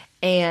trial,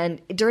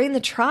 and during the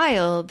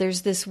trial,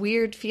 there's this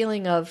weird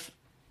feeling of,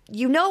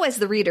 you know, as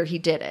the reader, he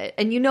did it,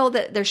 and you know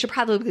that there should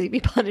probably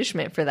be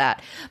punishment for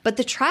that. But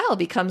the trial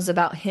becomes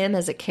about him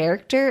as a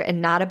character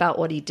and not about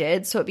what he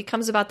did. So it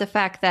becomes about the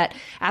fact that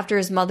after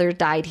his mother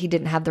died, he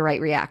didn't have the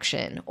right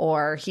reaction,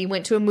 or he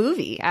went to a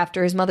movie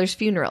after his mother's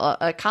funeral,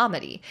 a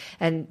comedy.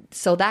 And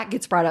so that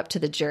gets brought up to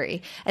the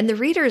jury. And the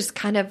reader's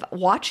kind of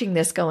watching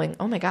this going,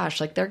 oh my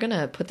gosh, like they're going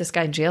to put this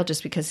guy in jail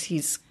just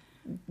because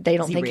they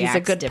don't think he's a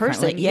good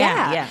person.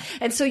 Yeah.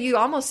 And so you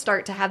almost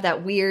start to have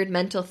that weird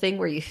mental thing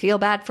where you feel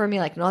bad for him.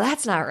 You're like, no,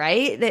 that's not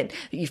right. Then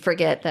you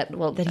forget that,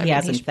 well, that he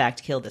has in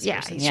fact killed this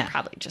person. He should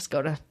probably just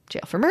go to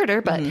jail for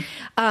murder. But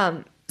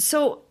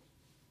so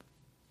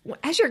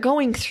as you're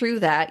going through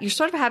that, you're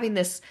sort of having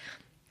this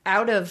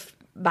out of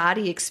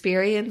body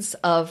experience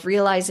of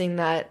realizing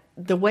that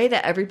the way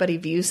that everybody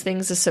views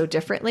things is so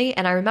differently.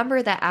 And I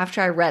remember that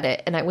after I read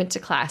it and I went to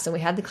class and we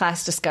had the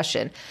class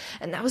discussion,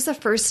 and that was the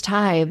first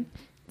time,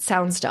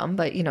 sounds dumb,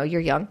 but you know,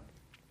 you're young,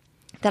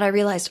 that I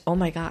realized, oh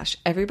my gosh,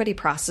 everybody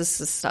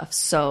processes stuff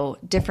so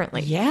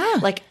differently. Yeah.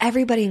 Like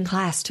everybody in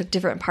class took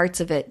different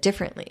parts of it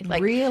differently.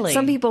 Like really?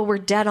 Some people were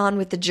dead on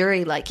with the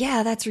jury, like,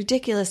 yeah, that's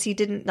ridiculous. He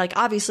didn't, like,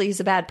 obviously he's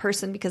a bad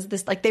person because of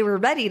this, like they were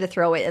ready to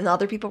throw it. And the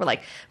other people were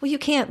like, well, you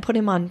can't put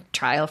him on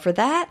trial for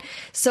that.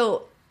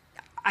 So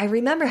I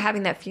remember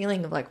having that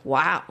feeling of like,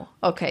 wow,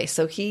 okay,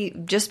 so he,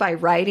 just by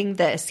writing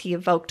this, he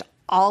evoked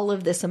all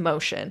of this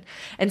emotion.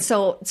 And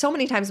so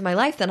many times in my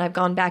life, then I've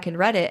gone back and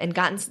read it and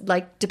gotten,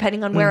 like,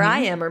 depending on where I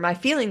am or my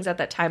feelings at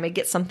that time, I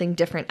get something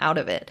different out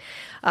of it.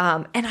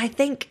 And I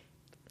think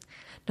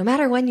no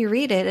matter when you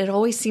read it, it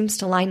always seems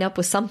to line up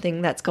with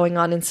something that's going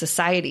on in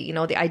society. You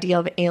know, the idea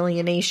of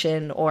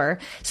alienation or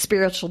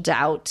spiritual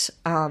doubt.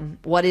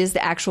 What is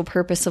the actual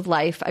purpose of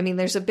life? I mean,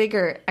 there's a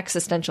bigger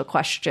existential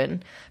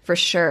question for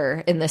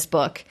sure in this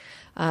book,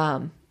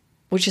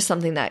 which is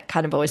something that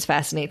kind of always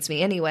fascinates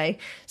me anyway.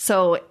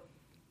 So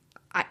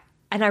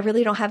I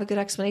really don't have a good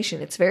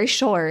explanation. It's very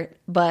short,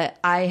 but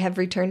I have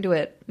returned to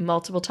it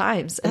multiple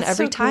times. And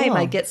every time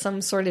I get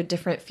some sort of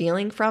different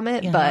feeling from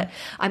it. Yeah. But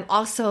I'm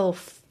also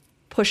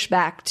pushed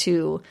back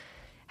to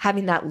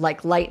having that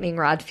like lightning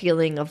rod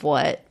feeling of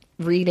what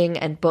reading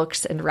and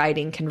books and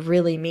writing can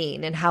really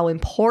mean and how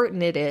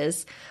important it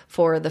is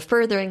for the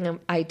furthering of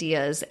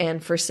ideas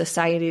and for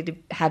society to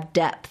have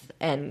depth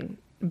and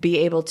be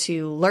able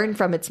to learn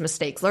from its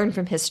mistakes, learn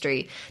from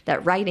history,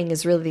 that writing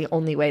is really the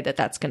only way that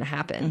that's going to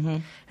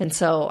happen. And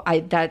so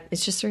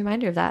it's just a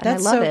reminder of that.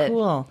 That's and I love so it.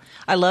 Cool.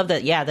 I love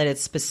that. Yeah. That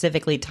it's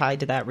specifically tied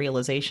to that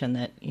realization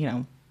that, you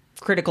know,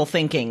 critical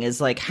thinking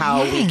is like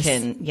how we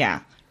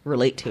can,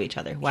 relate to each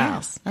other. Wow.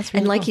 Yes. That's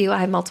really and like cool. you,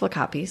 I have multiple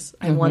copies.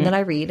 I have one that I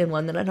read and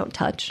one that I don't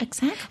touch.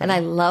 Exactly. And I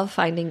love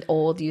finding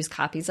old used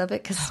copies of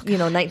it because,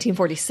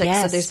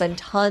 1946, so there's been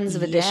tons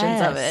of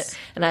editions of it.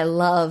 And I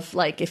love,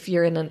 like, if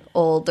you're in an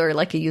old or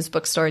like a used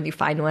bookstore and you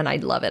find one, I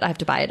love it. I have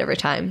to buy it every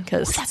time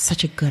because that's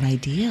such a good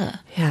idea.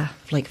 Yeah.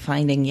 Like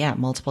finding,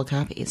 multiple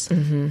copies.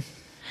 You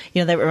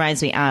know, that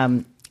reminds me,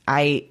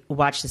 I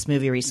watched this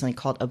movie recently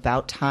called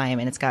About Time,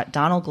 and it's got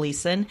Donald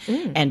Gleason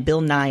and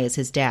Bill Nye as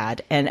his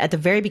dad. And at the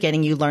very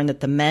beginning, you learn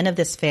that the men of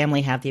this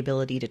family have the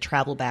ability to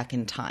travel back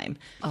in time.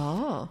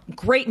 Oh.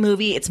 Great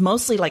movie. It's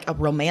mostly like a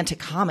romantic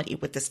comedy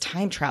with this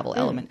time travel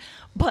element.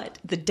 But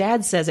the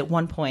dad says at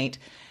one point,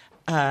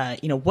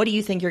 what do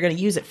you think you're going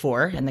to use it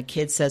for? And the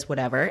kid says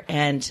whatever.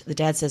 And the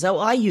dad says, oh,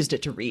 well, I used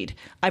it to read.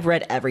 I've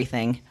read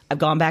everything. I've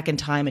gone back in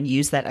time and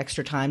used that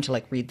extra time to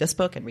like read this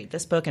book and read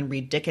this book and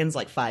read Dickens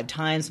like 5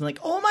 times. I'm like,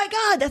 oh my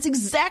God, that's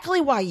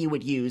exactly why you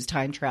would use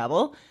time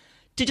travel,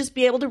 to just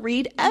be able to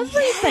read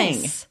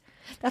everything. Yes.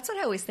 That's what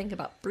I always think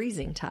about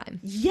freezing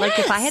time. Yes. Like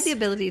if I had the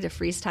ability to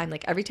freeze time,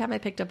 like every time I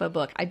picked up a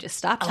book, I'd just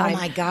stop time, Oh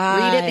my God.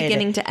 read it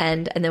beginning to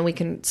end, and then we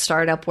can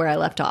start up where I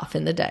left off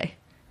in the day.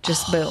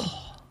 Just boom.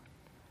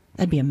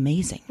 That'd be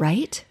amazing.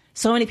 Right?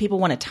 So many people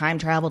want to time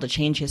travel to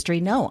change history.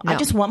 No, I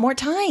just want more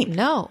time.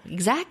 No,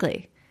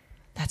 exactly.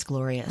 That's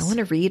glorious. I want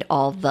to read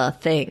all the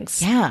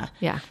things. Yeah.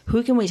 Yeah.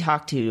 Who can we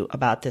talk to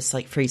about this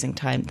like freezing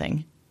time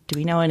thing? Do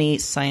we know any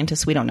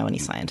scientists? We don't know any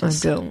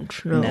scientists. I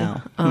don't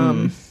know.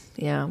 No.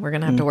 Yeah, we're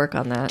going to have to work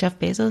on that. Jeff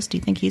Bezos, do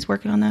you think he's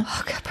working on that?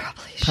 Oh, God,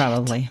 probably.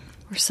 Probably.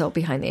 We're so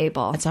behind the 8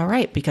 ball. That's all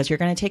right, because you're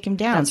going to take him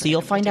down, so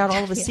you'll find out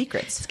all of his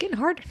secrets. It's getting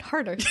harder and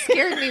harder. It's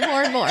scaring me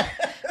more and more.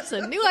 It's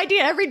a new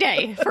idea every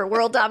day for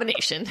world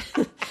domination.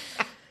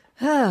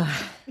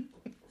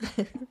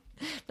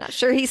 Not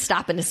sure he's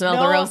stopping to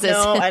smell the roses.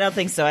 No, I don't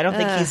think so. I don't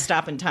think he's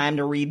stopping time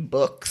to read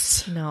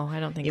books. No, I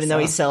don't think Even so.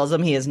 though he sells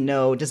them, he has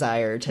no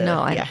desire to. No,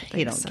 I yeah, don't think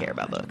he don't so. care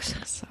about I don't books.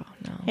 think so,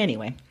 no.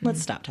 Anyway,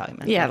 let's stop talking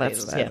about Yeah, that.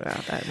 let's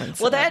about that one.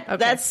 Well,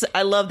 that's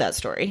I love that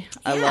story.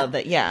 I love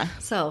that. Yeah.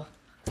 So,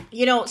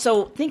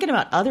 So thinking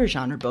about other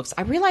genre books,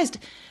 I realized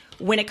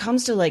when it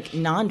comes to like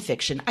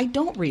nonfiction, I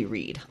don't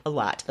reread a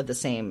lot of the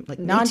same like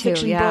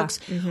nonfiction books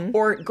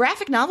or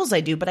graphic novels. I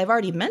do, but I've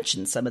already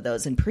mentioned some of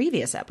those in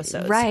previous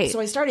episodes. Right.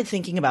 So I started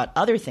thinking about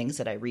other things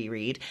that I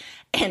reread,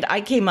 and I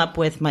came up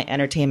with my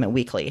Entertainment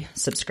Weekly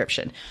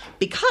subscription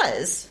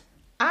because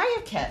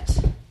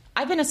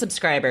I've been a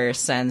subscriber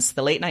since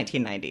the late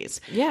 1990s.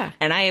 Yeah.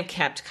 And I have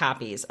kept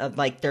copies of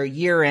like their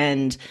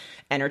year-end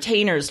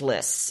entertainers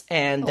lists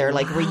and their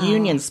like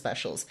reunion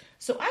specials.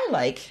 So I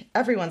like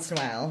every once in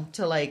a while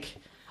to like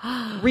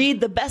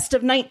read the best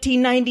of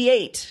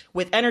 1998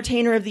 with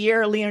Entertainer of the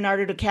Year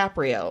Leonardo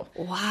DiCaprio.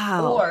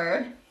 wow.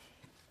 Or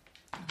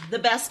the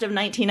best of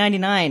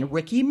 1999,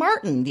 Ricky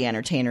Martin, the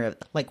entertainer of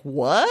like I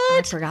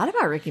what? forgot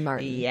about Ricky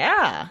Martin.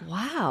 Yeah.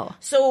 Wow.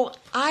 So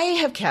I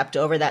have kept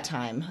over that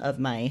time of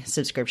my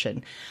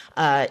subscription.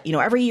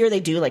 Every year they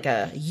do like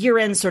a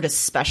year-end sort of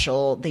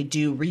special. They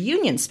do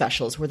reunion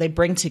specials where they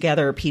bring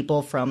together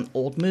people from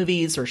old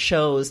movies or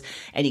shows,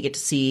 and you get to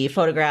see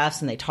photographs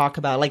and they talk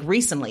about. Like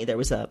recently, there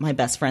was my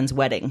best friend's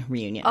wedding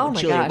reunion. Oh with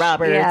my Julia gosh,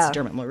 Roberts, yeah.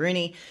 Dermot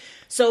Mulroney.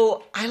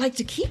 So I like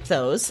to keep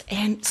those,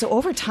 and so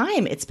over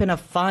time, it's been a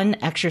fun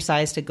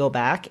exercise to go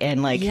back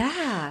and like,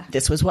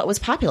 this was what was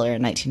popular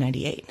in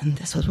 1998, and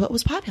this was what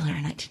was popular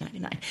in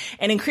 1999.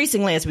 And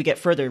increasingly, as we get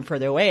further and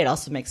further away, it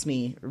also makes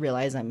me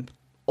realize I'm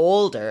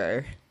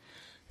older.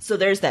 So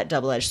there's that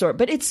double-edged sword,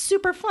 but it's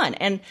super fun.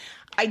 And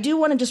I do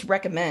want to just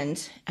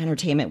recommend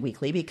Entertainment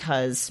Weekly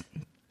because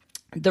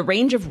the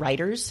range of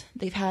writers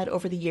they've had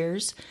over the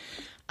years,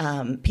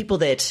 people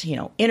that,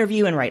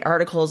 interview and write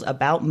articles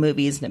about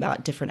movies and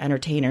about different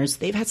entertainers.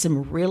 They've had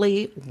some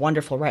really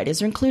wonderful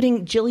writers,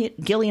 including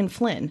Gillian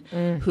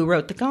Flynn, who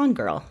wrote The Gone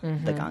Girl.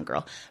 The Gone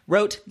Girl.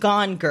 Wrote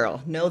Gone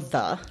Girl. No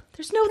the.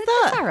 There's no the.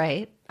 That's all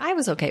right. I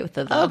was okay with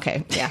the.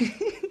 Okay. Yeah.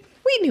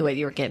 We knew what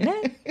you were getting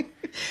at.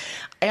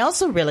 I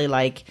also really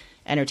like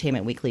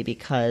Entertainment Weekly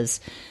because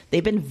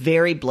they've been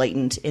very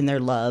blatant in their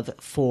love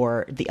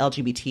for the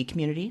LGBT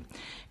community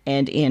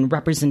and in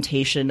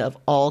representation of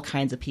all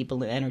kinds of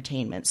people in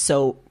entertainment.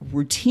 So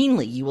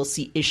routinely, you will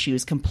see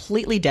issues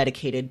completely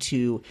dedicated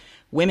to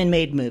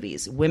women-made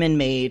movies,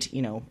 women-made,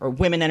 or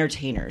women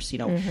entertainers,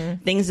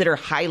 things that are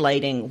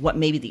highlighting what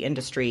maybe the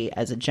industry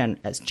as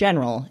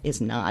general is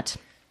not.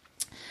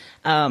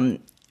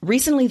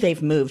 Recently,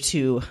 they've moved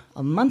to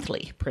a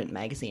monthly print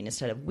magazine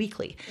instead of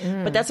weekly.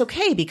 But that's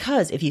okay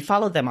because if you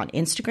follow them on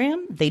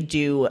Instagram, they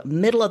do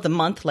middle of the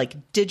month,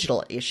 like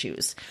digital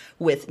issues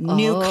with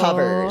new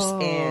covers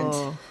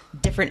and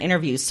different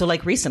interviews. So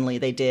like recently,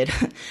 they did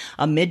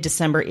a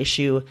mid-December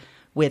issue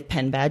with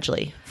Penn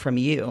Badgley from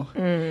You.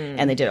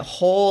 And they did a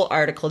whole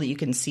article that you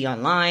can see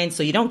online.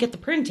 So you don't get the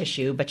print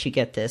issue, but you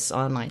get this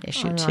online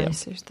issue too.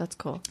 Nice. That's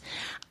cool.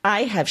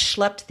 I have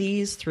schlepped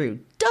these through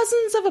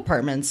dozens of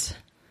apartments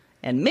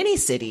and many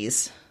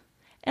cities,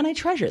 and I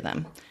treasure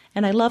them.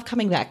 And I love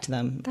coming back to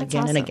them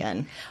again and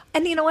again.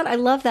 And you know what? I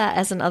love that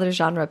as another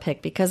genre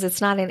pick because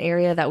it's not an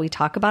area that we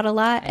talk about a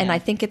lot. And I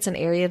think it's an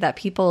area that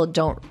people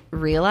don't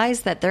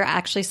realize that there are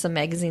actually some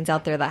magazines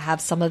out there that have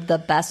some of the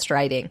best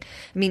writing.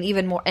 I mean,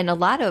 even more. And a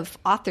lot of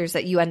authors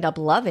that you end up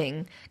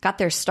loving got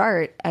their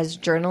start as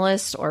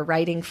journalists or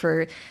writing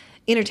for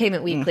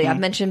Entertainment Weekly.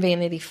 I've mentioned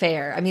Vanity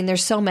Fair. I mean,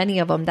 there's so many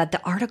of them that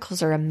the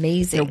articles are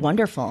amazing. They're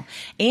wonderful.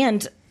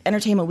 And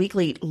Entertainment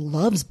Weekly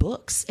loves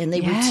books, and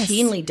they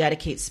routinely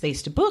dedicate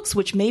space to books,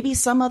 which maybe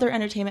some other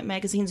entertainment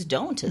magazines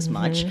don't as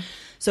much.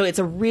 So it's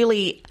a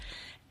really,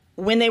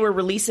 when they were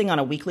releasing on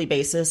a weekly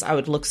basis, I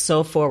would look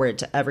so forward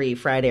to every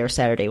Friday or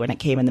Saturday when it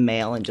came in the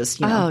mail and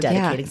just,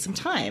 dedicating some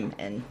time.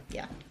 And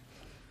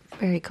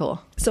Very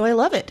cool. So I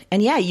love it.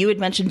 And you had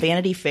mentioned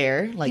Vanity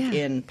Fair,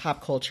 in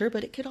pop culture,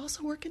 but it could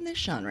also work in this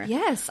genre.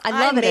 Yes, I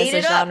love it as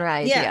a genre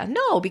idea. Yeah.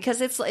 No, because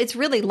it's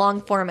really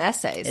long form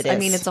essays. It I is.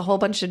 mean, it's a whole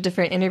bunch of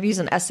different interviews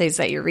and essays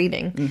that you're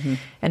reading.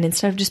 And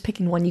instead of just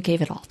picking one, you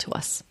gave it all to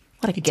us.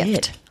 What a gift.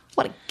 did.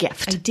 What a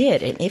gift. I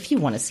did. And if you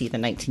want to see the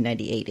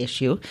 1998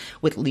 issue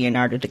with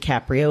Leonardo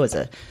DiCaprio as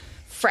a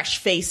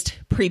fresh-faced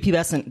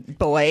prepubescent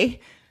boy,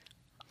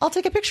 I'll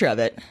take a picture of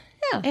it.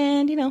 Yeah.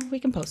 And, we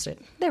can post it.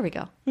 There we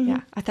go.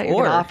 Yeah. I thought you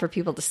were going to offer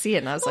people to see it.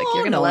 And I was like,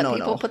 you're going to let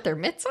people put their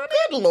mitts on it?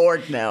 Good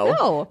Lord, no.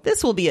 No.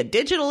 This will be a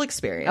digital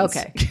experience.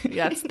 Okay.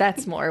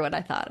 That's more what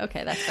I thought.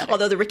 Okay, that's better.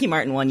 Although the Ricky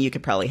Martin one you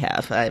could probably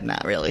have. I'm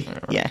not really.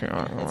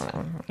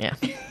 Yeah.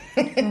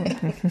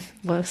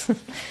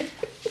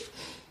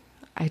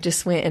 I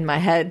just went in my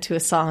head to a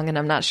song, and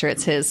I'm not sure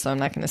it's his, so I'm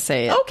not going to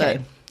say it. Okay.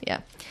 But,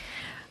 yeah.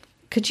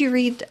 Could you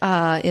read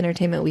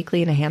Entertainment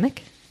Weekly in a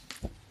hammock?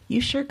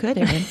 You sure could,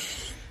 Erin.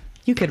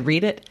 You could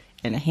read it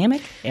in a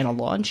hammock, in a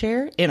lawn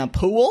chair, in a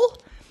pool.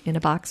 In a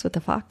box with a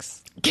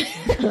fox?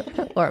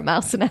 Or a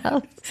mouse in a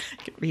house? You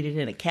could read it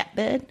in a cat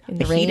bed. In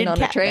the rain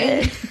on a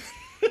train?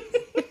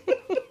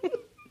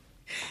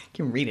 You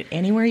can read it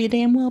anywhere you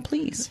damn well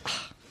please.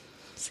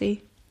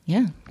 See?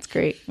 Yeah. It's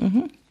great.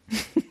 Mm-hmm.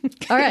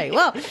 All right.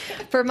 Well,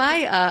 for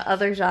my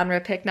other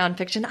genre pick,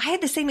 nonfiction, I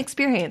had the same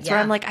experience where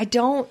I'm like, I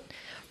don't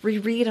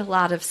reread a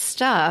lot of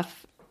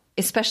stuff,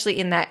 especially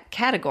in that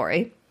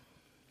category.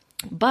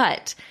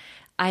 But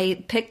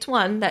I picked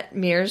one that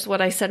mirrors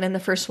what I said in the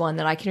first one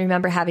that I can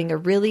remember having a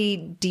really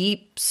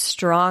deep,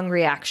 strong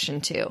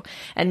reaction to.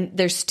 And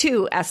there's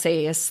two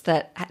essayists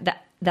that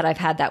I've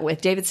had that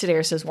with. David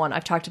Sedaris is one.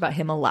 I've talked about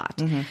him a lot.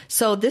 Mm-hmm.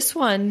 So this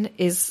one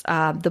is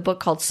the book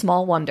called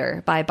Small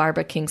Wonder by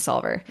Barbara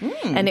Kingsolver.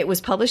 And it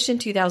was published in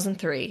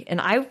 2003. And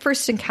I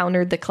first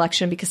encountered the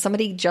collection because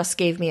somebody just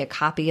gave me a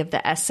copy of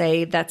the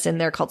essay that's in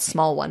there called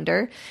Small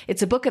Wonder.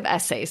 It's a book of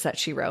essays that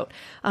she wrote.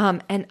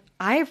 And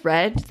I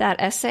read that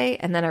essay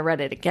and then I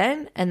read it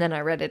again and then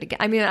I read it again.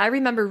 I mean, I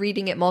remember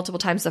reading it multiple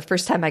times the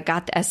first time I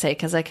got the essay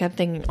because I kept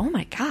thinking, oh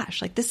my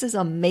gosh, like this is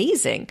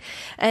amazing.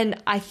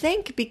 And I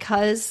think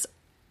because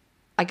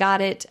I got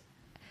it,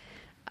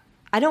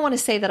 I don't want to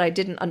say that I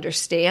didn't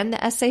understand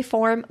the essay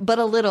form, but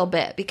a little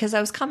bit, because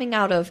I was coming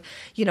out of,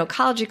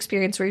 college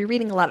experience where you're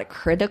reading a lot of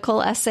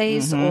critical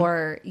essays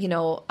or,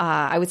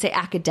 I would say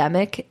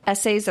academic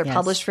essays. They're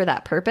published for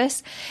that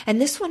purpose. And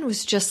this one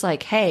was just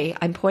like, hey,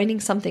 I'm pointing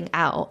something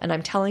out and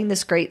I'm telling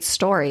this great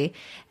story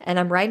and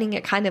I'm writing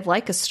it kind of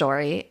like a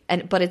story,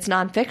 but it's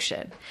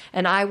nonfiction.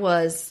 And I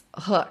was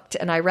hooked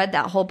and I read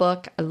that whole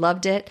book. I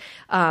loved it.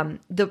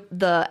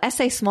 The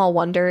essay Small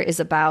Wonder is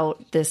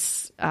about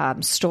this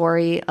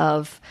story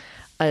of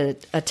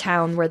a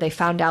town where they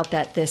found out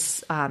that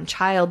this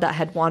child that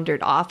had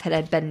wandered off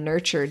had been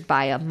nurtured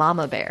by a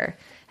mama bear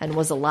and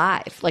was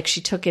alive. Like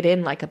she took it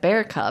in like a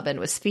bear cub and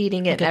was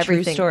feeding it like and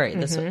everything. True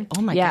story.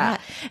 Oh my God.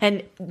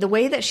 And the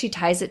way that she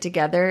ties it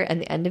together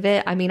and the end of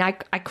it, I mean, I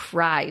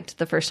cried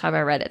the first time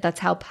I read it. That's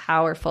how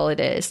powerful it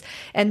is.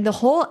 And the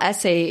whole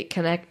essay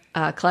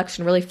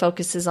collection really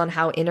focuses on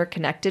how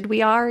interconnected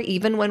we are,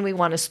 even when we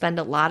want to spend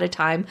a lot of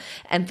time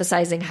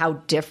emphasizing how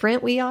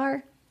different we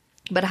are,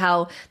 but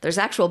how there's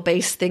actual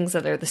base things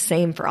that are the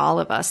same for all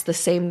of us, the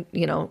same,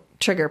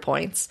 trigger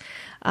points.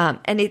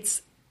 And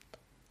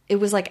it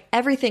was like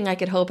everything I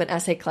could hope an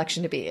essay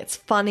collection to be. It's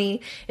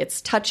funny,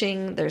 it's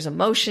touching, there's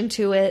emotion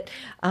to it.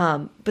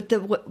 But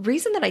the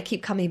reason that I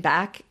keep coming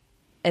back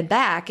and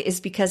back is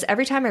because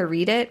every time I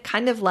read it,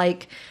 kind of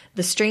like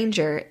The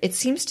Stranger, it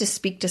seems to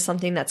speak to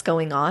something that's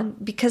going on,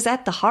 because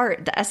at the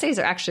heart, the essays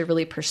are actually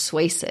really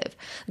persuasive.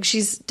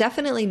 She's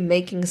definitely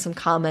making some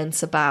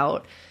comments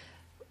about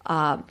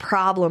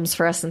problems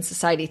for us in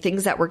society,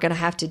 things that we're going to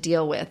have to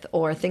deal with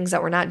or things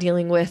that we're not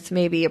dealing with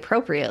maybe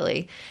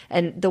appropriately.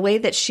 And the way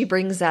that she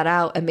brings that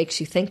out and makes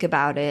you think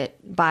about it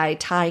by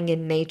tying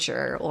in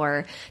nature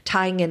or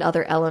tying in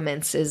other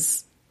elements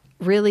is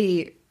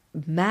really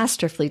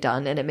masterfully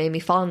done. And it made me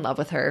fall in love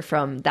with her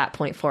from that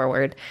point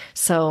forward.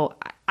 So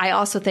I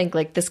also think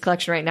like this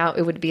collection right now,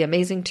 it would be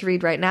amazing to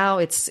read right now.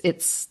 It's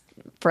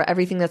for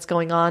everything that's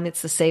going on.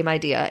 It's the same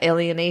idea,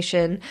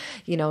 alienation,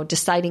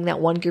 deciding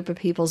that one group of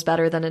people is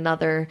better than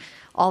another,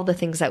 all the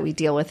things that we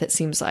deal with, it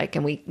seems like,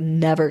 and we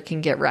never can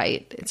get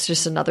right. It's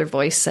just another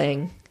voice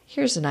saying,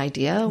 here's an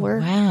idea.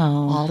 We're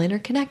all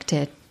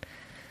interconnected.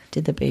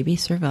 Did the baby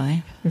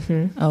survive?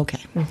 Mm-hmm.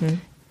 Okay. Mm-hmm.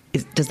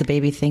 Does the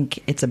baby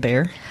think it's a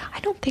bear?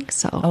 I don't think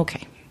so.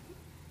 Okay.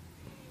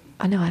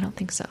 I don't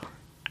think so.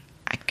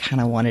 I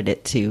kind of wanted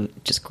it to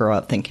just grow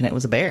up thinking it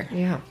was a bear.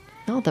 Yeah.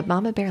 No, the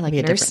mama bear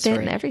nursed it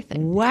and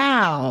everything.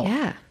 Wow.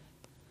 Yeah.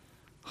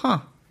 Huh.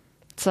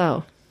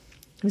 So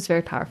it was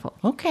very powerful.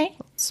 Okay.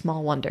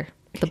 Small Wonder.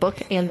 The book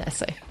and the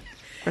essay.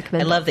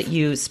 I love that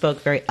you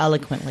spoke very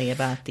eloquently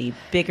about the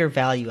bigger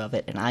value of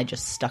it, and I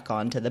just stuck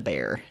on to the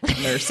bear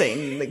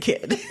nursing the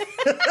kid.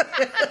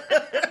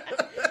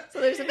 So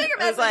there's a bigger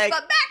message, but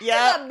back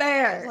to the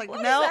bear. Like,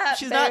 no,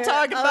 she's not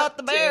talking about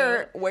the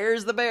bear.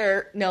 Where's the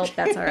bear? No,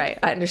 that's all right.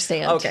 I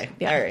understand. Okay.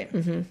 Yeah. All right.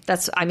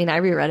 Mm-hmm. I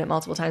reread it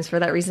multiple times for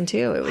that reason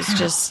too. It was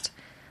just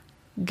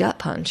gut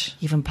punch.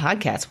 Even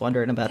Podcat's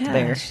wondering about the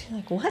bear. She's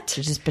like, what?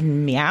 She's just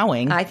been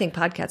meowing. I think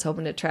Podcat's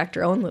hoping to attract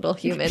her own little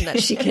human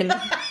that she can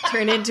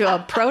turn into a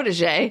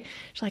protege.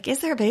 She's like, is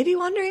there a baby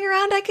wandering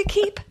around I could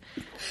keep?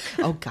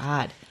 Oh,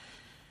 God.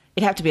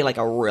 It'd have to be like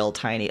a real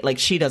tiny, like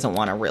she doesn't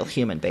want a real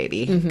human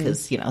baby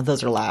because,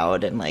 those are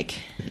loud and like.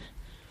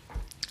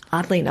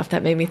 Oddly enough,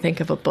 that made me think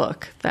of a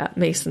book that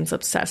Mason's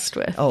obsessed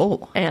with.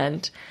 Oh.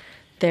 And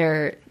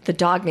they're the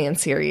Dogman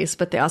series,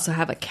 but they also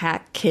have a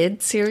cat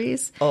kid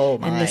series. Oh,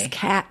 my. And this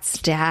cat's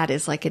dad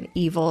is like an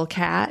evil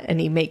cat and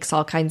he makes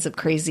all kinds of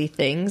crazy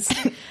things.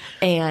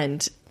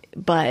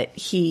 But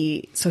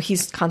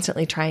he's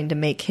constantly trying to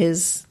make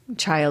his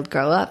child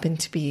grow up and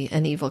to be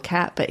an evil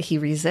cat, but he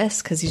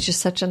resists because he's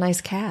just such a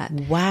nice cat. Wow.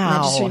 And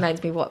that just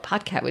reminds me of what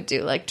Podcat would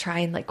do. Like try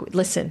and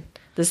listen,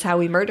 this is how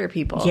we murder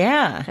people.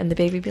 Yeah. And the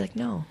baby would be like,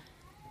 no,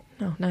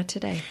 not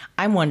today.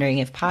 I'm wondering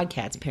if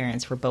Podcat's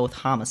parents were both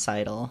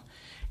homicidal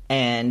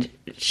and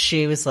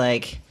she was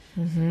like,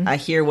 I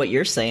hear what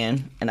you're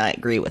saying, and I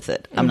agree with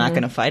it. I'm not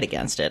going to fight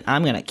against it.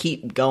 I'm going to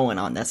keep going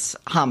on this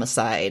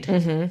homicide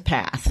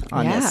path,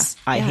 on this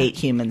I hate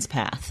humans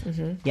path.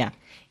 Yeah.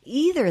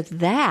 Either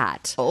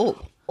that. Oh.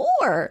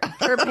 Or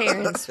her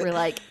parents were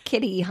like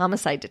kitty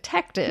homicide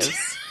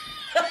detectives.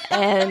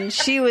 And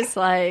she was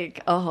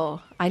like,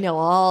 oh, I know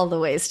all the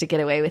ways to get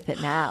away with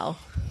it now.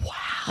 Wow.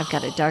 I've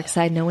got a dark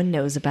side no one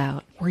knows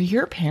about. Were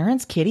your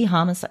parents kitty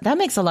homicide? That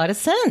makes a lot of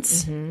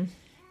sense. Mm-hmm.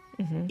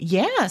 Mm-hmm.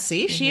 Yeah,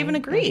 see, she even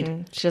agreed.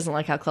 Mm-hmm. She doesn't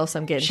like how close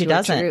I'm getting she to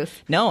doesn't. the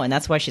truth. No, and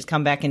that's why she's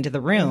come back into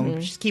the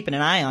room. She's keeping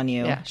an eye on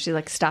you. Yeah, she's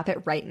like, stop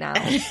it right now.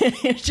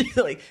 She's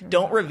like,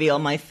 don't reveal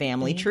my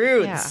family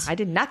truths. Yeah, I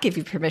did not give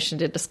you permission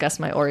to discuss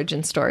my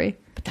origin story.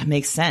 But that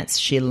makes sense.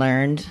 She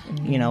learned,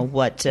 you know,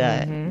 what,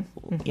 the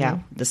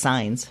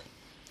signs.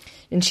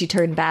 And she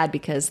turned bad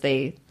because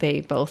they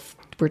both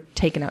were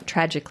taken out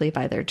tragically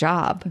by their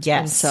job. Yes.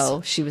 And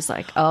so she was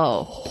like,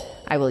 oh,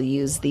 I will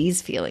use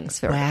these feelings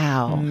for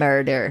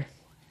murder.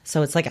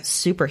 So it's like a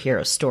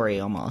superhero story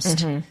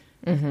almost.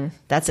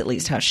 That's at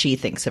least how she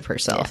thinks of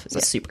herself as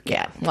a super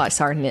cat. Well, I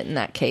saw her knitting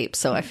that cape,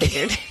 so I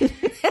figured.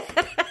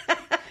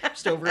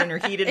 Just over in her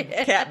heated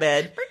cat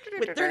bed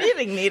with her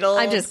knitting needles.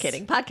 I'm just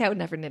kidding. Podcat would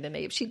never knit a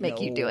nape. She'd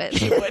make you do it.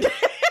 She would.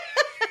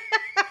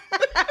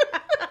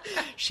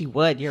 She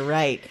would, you're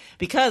right.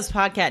 Because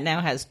Podcat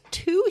now has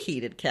 2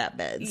 heated cat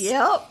beds.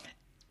 Yep.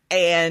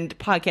 And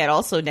Podcat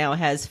also now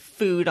has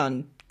food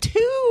on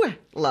 2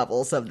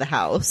 levels of the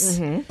house.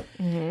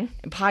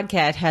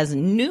 Podcat has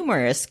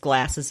numerous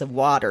glasses of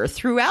water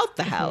throughout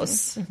the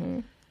house.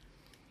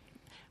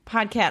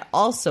 Podcat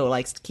also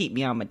likes to keep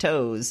me on my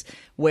toes,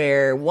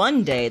 where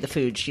one day the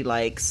food she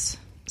likes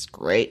is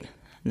great.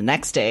 The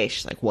next day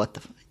she's like, what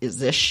the is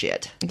this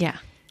shit? Yeah.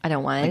 I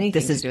don't want anything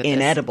This to is do with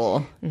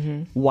inedible.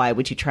 Why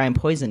would you try and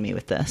poison me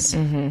with this?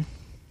 I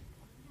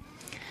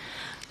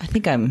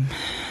think I'm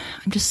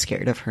just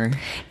scared of her.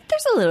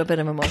 There's a little bit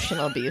of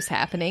emotional abuse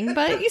happening,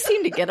 but you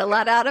seem to get a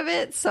lot out of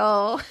it,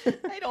 so.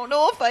 I don't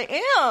know if I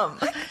am.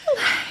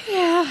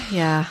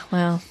 Yeah,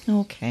 well.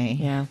 Okay.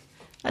 Yeah.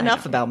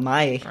 Enough about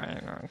my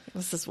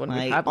This is when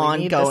my we probably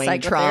ongoing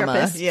need the trauma.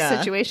 psychotherapist Yeah.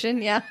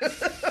 situation. Yeah.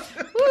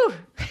 Woo.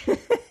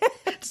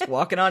 just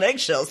walking on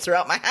eggshells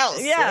throughout my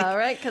house. Yeah,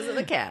 right, because of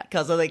the cat.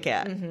 Because of the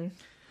cat.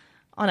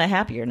 On a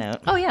happier note.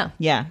 Oh, yeah.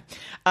 Yeah.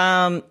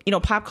 You know,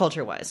 pop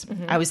culture wise,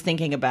 I was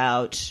thinking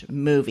about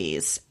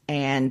movies,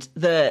 and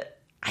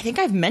I think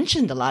I've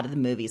mentioned a lot of the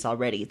movies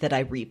already that I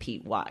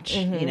repeat watch,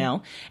 you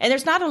know, and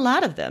there's not a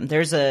lot of them.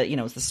 There's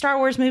the Star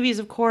Wars movies,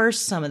 of course,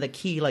 some of the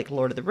key, like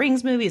Lord of the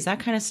Rings movies, that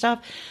kind of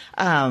stuff.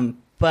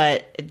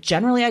 But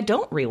generally I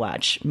don't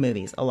rewatch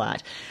movies a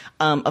lot.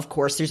 Of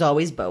course, there's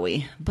always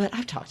Bowie, but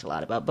I've talked a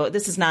lot about Bowie.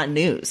 This is not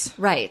news.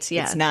 Right.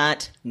 Yeah. It's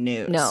not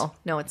news. No,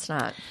 it's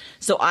not.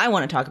 So I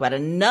want to talk about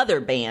another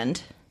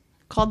band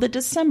called the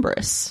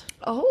Decemberists.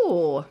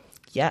 Oh.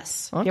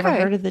 Yes. Okay. You ever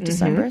heard of the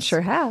Decemberists?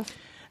 Sure have.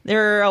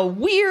 They're a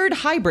weird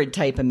hybrid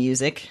type of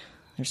music.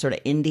 They're sort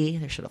of indie.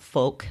 They're sort of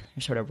folk.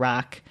 They're sort of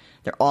rock.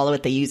 They're all of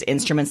it. They use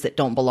instruments that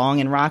don't belong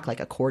in rock,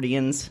 like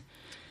accordions,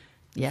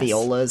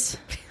 violas.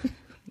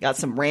 Got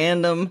some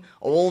random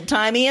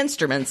old-timey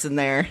instruments in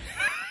there.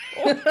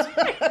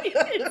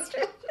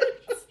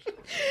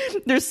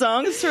 Their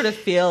songs sort of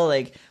feel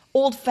like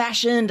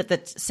old-fashioned at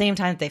the same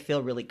time that they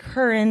feel really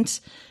current.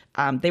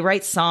 They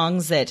write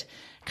songs that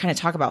kind of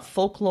talk about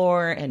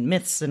folklore and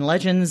myths and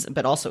legends,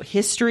 but also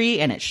history,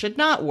 and it should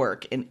not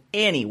work in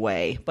any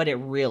way, but it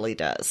really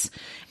does.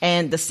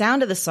 And the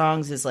sound of the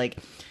songs is like,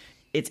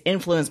 it's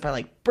influenced by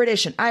like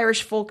British and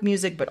Irish folk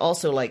music, but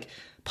also like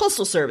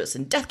Postal Service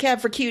and Death Cab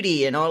for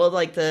Cutie and all of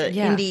like the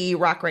indie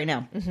rock right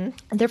now.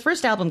 Their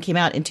first album came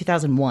out in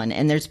 2001,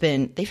 and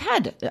they've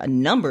had a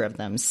number of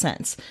them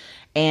since.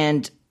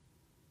 And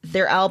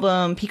their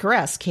album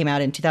Picaresque came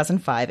out in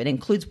 2005. It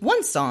includes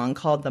one song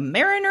called The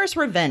Mariner's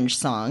Revenge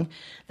Song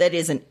that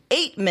is an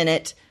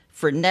 8-minute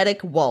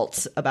frenetic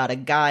waltz about a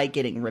guy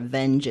getting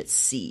revenge at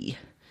sea.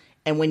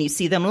 And when you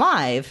see them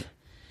live,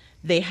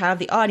 they have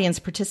the audience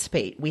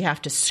participate. We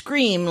have to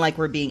scream like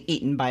we're being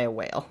eaten by a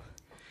whale.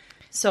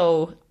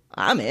 So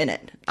I'm in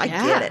it. I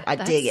get it. I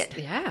dig it.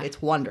 Yeah. It's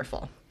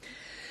wonderful.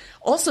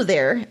 Also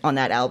there on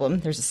that album,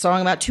 there's a song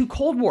about 2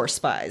 Cold War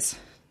spies.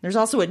 There's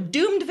also a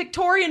doomed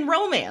Victorian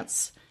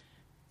romance.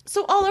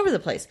 So all over the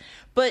place.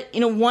 But,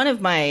 one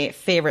of my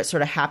favorite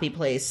sort of happy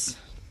place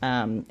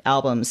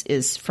albums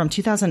is from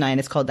 2009.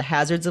 It's called The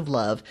Hazards of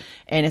Love.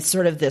 And it's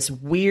sort of this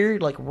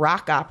weird, like,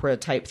 rock opera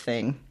type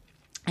thing.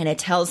 And it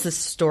tells this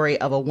story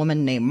of a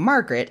woman named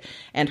Margaret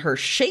and her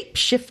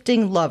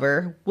shape-shifting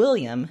lover,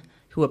 William,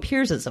 who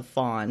appears as a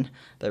fawn,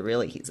 but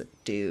really he's a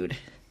dude.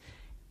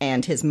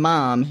 And his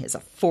mom is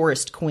a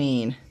forest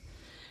queen.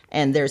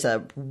 And there's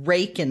a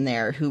rake in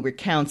there who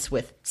recounts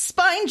with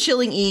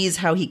spine-chilling ease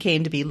how he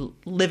came to be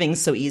living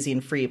so easy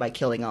and free by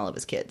killing all of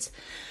his kids.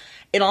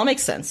 It all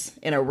makes sense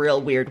in a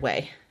real weird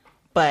way.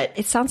 But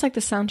it sounds like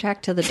the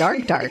soundtrack to The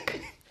Dark Dark.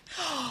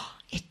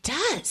 It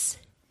does.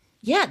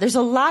 Yeah, there's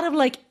a lot of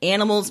like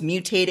animals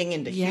mutating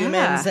into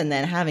humans and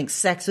then having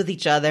sex with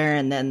each other,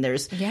 and then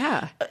there's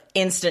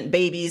instant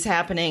babies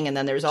happening, and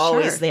then there's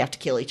always they have to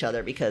kill each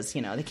other because,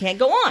 they can't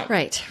go on.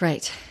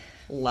 Right.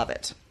 Love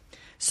it.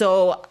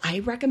 So I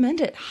recommend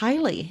it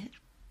highly.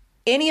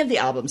 Any of the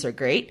albums are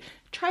great.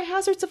 try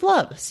Hazards of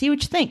Love. See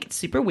what you think. It's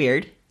super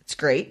weird. It's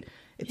great.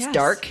 It's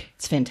dark.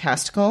 It's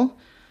fantastical.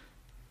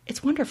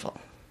 It's wonderful.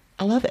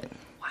 I love it.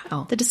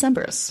 Wow. The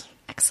Decembers.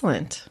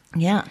 Excellent.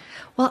 Yeah.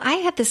 Well, I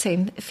had the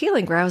same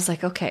feeling where I was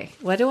like, okay,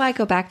 what do I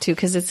go back to?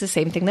 Because it's the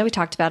same thing that we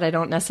talked about. I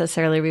don't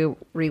necessarily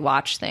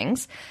rewatch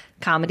things.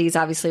 Comedies,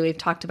 obviously, we've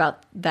talked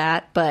about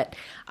that. But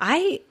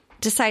I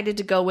decided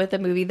to go with a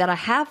movie that I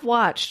have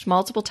watched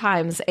multiple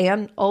times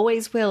and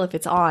always will if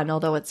it's on,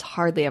 although it's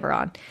hardly ever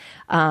on.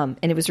 And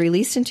it was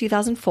released in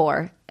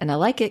 2004. And I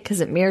like it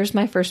because it mirrors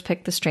my first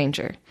pick, The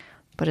Stranger.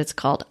 But it's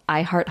called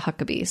I Heart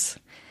Huckabees.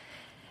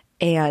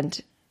 And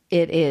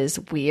it is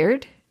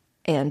weird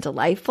and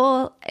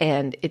delightful,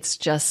 and it's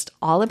just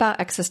all about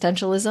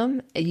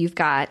existentialism. You've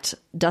got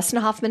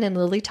Dustin Hoffman and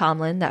Lily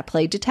Tomlin that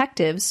play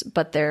detectives,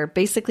 but they're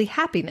basically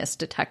happiness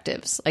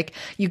detectives. Like,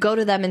 you go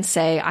to them and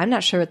say, I'm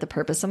not sure what the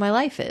purpose of my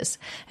life is,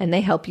 and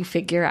they help you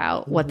figure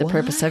out what the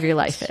purpose of your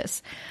life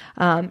is.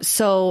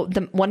 So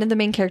one of the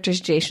main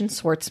characters, Jason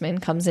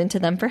Schwartzman, comes into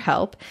them for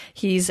help.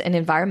 He's an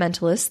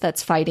environmentalist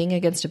that's fighting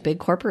against a big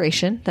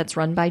corporation that's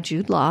run by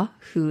Jude Law,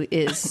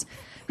 whose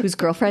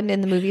girlfriend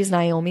in the movie is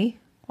Naomi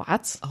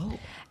Watts. Oh.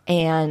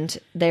 And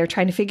he's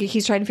trying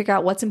to figure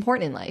out what's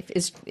important in life.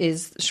 Is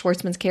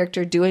Schwartzman's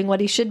character doing what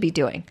he should be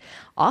doing?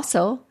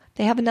 Also,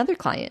 they have another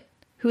client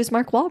who is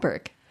Mark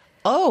Wahlberg.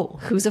 Oh.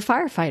 Who's a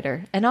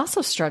firefighter and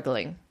also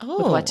struggling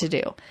with what to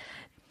do.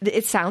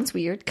 It sounds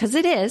weird because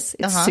it is.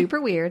 It's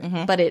super weird,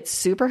 but it's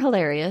super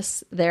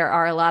hilarious. There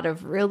are a lot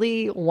of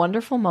really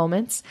wonderful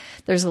moments.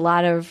 There's a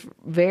lot of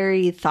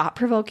very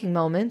thought-provoking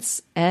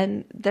moments,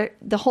 and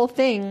the whole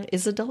thing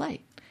is a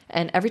delight.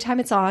 And every time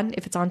it's on,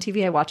 if it's on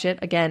TV, I watch it.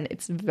 Again,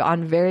 it's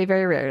on very,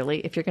 very rarely.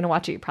 If you're going to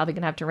watch it, you're probably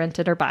going to have to rent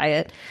it or buy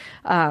it.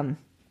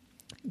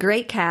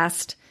 Great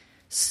cast.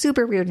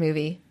 Super weird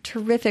movie.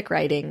 Terrific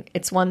writing.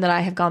 It's one that I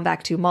have gone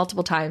back to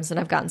multiple times, and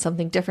I've gotten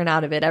something different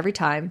out of it every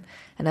time.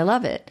 And I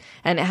love it.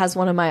 And it has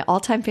one of my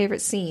all-time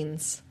favorite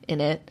scenes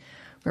in it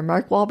where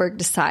Mark Wahlberg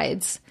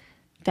decides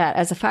that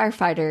as a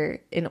firefighter,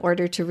 in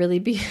order to really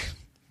be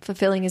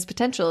fulfilling his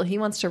potential, he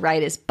wants to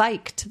ride his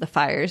bike to the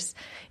fires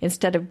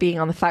instead of being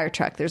on the fire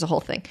truck. There's a whole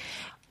thing.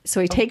 So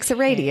he takes a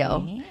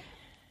radio,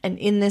 and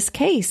in this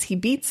case, he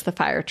beats the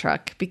fire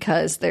truck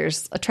because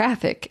there's a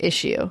traffic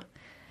issue.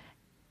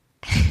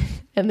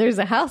 And there's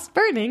a house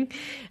burning,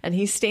 and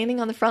he's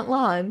standing on the front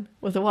lawn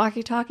with a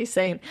walkie-talkie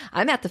saying,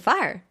 I'm at the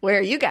fire. Where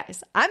are you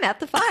guys? I'm at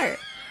the fire.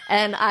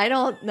 And I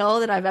don't know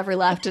that I've ever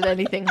laughed at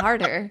anything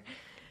harder.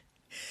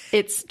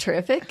 It's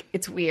terrific.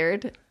 It's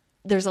weird.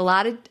 There's a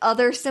lot of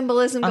other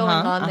symbolism going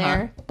on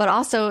there, but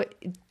also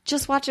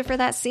just watch it for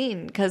that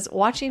scene, because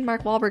watching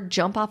Mark Wahlberg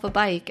jump off a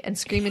bike and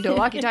scream into a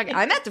walkie-talkie,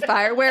 I'm at the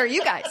fire, where are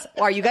you guys?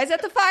 Are you guys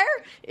at the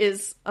fire?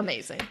 Is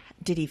amazing.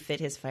 Did he fit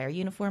his fire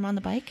uniform on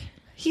the bike?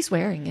 He's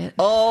wearing it.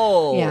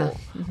 Oh. Yeah.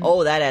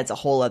 Oh, that adds a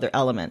whole other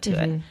element to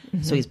it.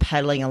 So he's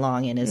pedaling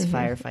along in his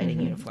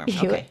firefighting uniform.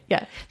 Okay.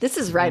 Yeah. This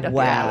is right up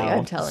your alley,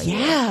 I'm telling you.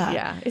 Yeah.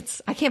 Yeah.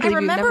 I can't believe I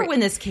remember when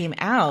this came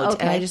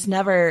out, and I just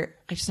never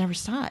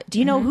saw it. Do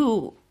you know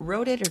who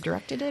wrote it or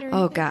directed it? Or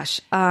Oh,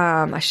 gosh.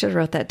 I should have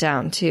wrote that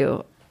down,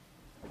 too.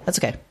 That's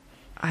okay.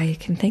 I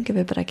can think of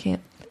it, but I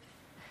can't.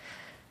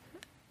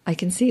 I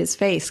can see his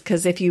face,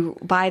 because if you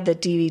buy the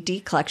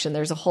DVD collection,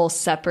 there's a whole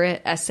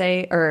separate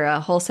essay or a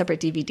whole separate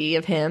DVD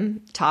of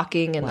him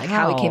talking and like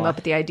how he came up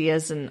with the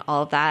ideas and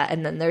all of that.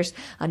 And then there's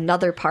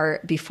another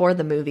part before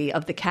the movie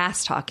of the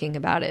cast talking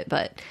about it.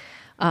 But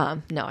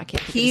no, I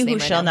can't. He who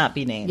shall not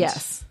be named.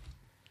 Yes.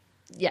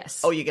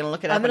 Yes. Oh, you're going to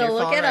look it up I'm on going your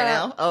to look phone it right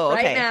up now? Oh,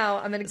 okay. Right now.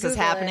 I'm going to This is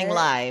happening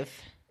live.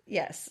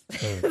 Yes.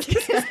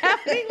 This is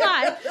happening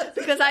live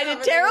because I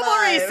did terrible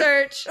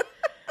research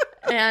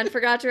and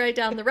forgot to write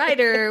down the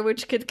writer,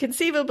 which could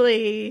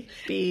conceivably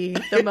be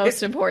the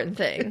most important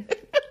thing.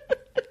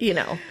 You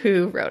know,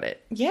 who wrote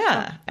it.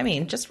 Yeah. I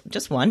mean,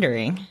 just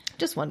wondering.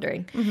 Just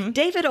wondering.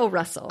 David O.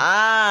 Russell.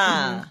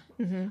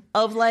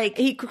 Of like...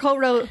 He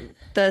co-wrote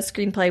the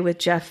screenplay with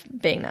Jeff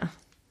Baena.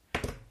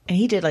 And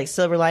he did like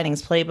Silver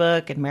Linings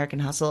Playbook and American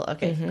Hustle.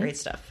 Okay, great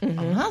stuff.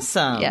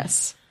 Awesome.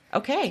 Yes.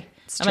 Okay.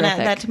 I'm going to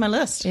add that to my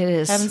list. It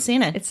is. Haven't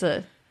seen it.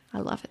 I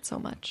love it so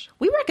much.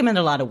 We recommend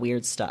a lot of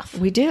weird stuff.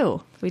 We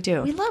do. We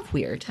love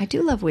weird. I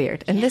do love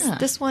weird. And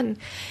this one,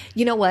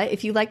 you know what?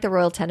 If you like the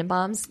Royal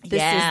Tenenbaums,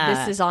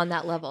 this is on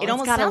that level. It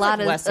almost got sounds a lot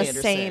like of Wes the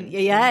Anderson. same.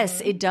 Yes,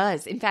 it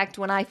does. In fact,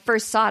 when I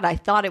first saw it, I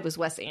thought it was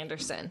Wes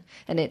Anderson,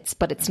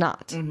 but it's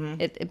not.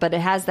 But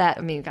it has that.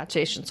 I mean, you got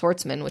Jason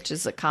Schwartzman, which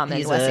is a common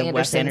He's Wes a Anderson,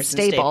 Wes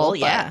Anderson staple.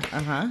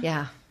 Yeah.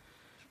 Yeah.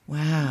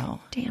 Wow.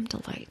 Damn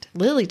delight.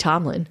 Lily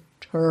Tomlin,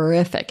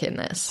 terrific in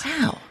this.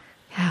 Wow.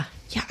 Yeah.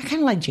 Yeah, I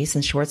kind of like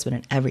Jason Schwartzman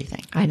in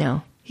everything. I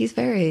know. He's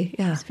very,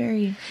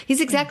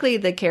 He's exactly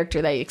the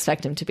character that you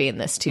expect him to be in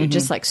this, too.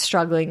 Just like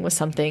struggling with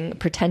something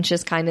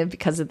pretentious, kind of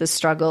because of the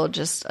struggle,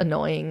 just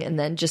annoying, and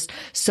then just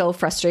so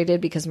frustrated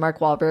because Mark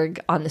Wahlberg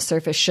on the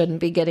surface shouldn't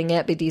be getting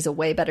it, but he's a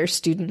way better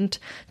student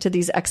to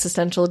these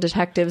existential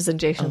detectives than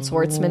Jason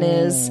Schwartzman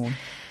is.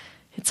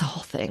 It's a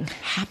whole thing.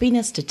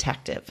 Happiness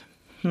Detective.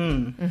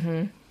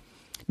 Maybe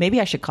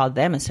I should call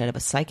them instead of a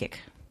psychic.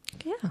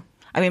 Yeah.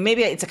 I mean,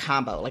 maybe it's a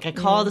combo. Like I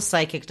call the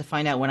psychic to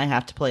find out when I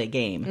have to play a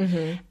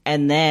game.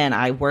 And then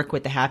I work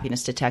with the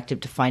happiness detective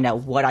to find out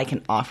what I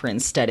can offer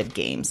instead of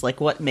games. Like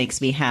what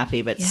makes me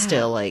happy, but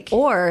still like...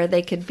 Or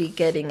they could be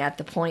getting at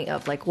the point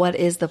of like, what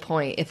is the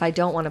point? If I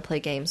don't want to play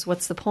games,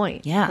 what's the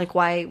point? Yeah. Like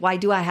why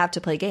do I have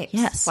to play games?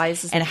 Yes. Why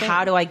is this and a thing?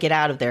 how do I get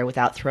out of there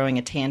without throwing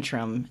a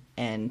tantrum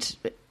and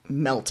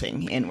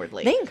melting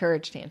inwardly? They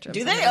encourage tantrums.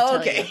 Do I'm they? gonna tell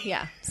Okay. you.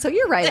 Yeah. So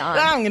you're right on.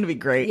 I'm going to be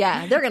great.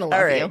 Yeah, they're gonna love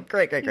All right. you.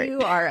 Great.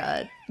 You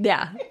are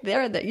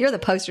you're the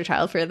poster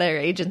child for their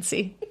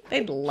agency.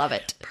 They'd love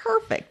it.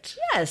 Perfect.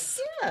 Yes.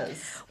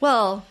 Yes.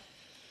 Well,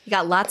 you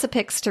got lots of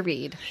picks to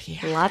read.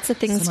 Lots of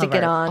things Some to of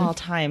get our on.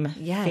 all-time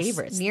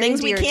favorites. Near Things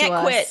and we dear to can't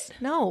us. quit.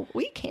 No,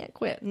 we can't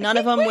quit. None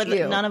of them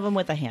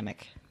with a hammock.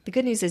 The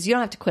good news is you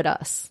don't have to quit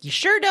us. You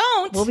sure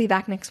don't. We'll be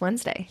back next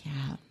Wednesday.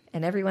 Yeah.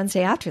 And every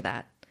Wednesday after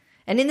that.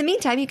 And in the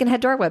meantime, you can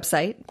head to our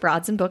website,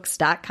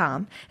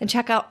 broadsandbooks.com, and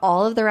check out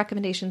all of the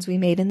recommendations we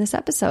made in this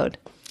episode.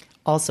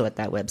 Also at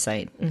that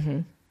website,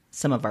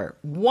 some of our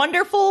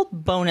wonderful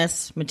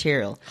bonus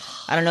material.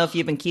 I don't know if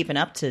you've been keeping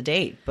up to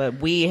date, but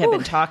we have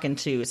been talking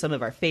to some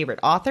of our favorite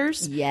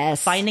authors.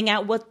 Yes. Finding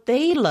out what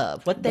they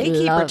love, what they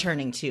keep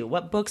returning to,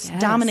 what books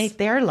dominate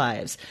their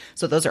lives.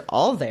 So those are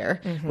all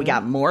there. We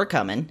got more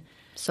coming.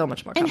 So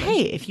much more And coming.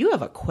 hey, if you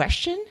have a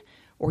question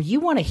or you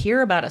want to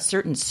hear about a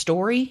certain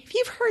story, if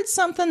you've heard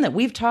something that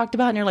we've talked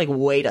about and you're like,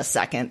 wait a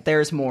second,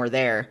 there's more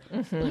there,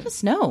 let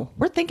us know.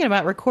 We're thinking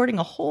about recording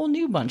a whole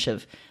new bunch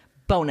of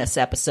bonus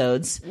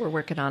episodes We're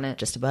working on it.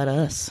 just about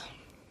us.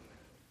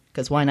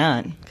 Because why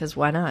not? Because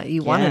why not?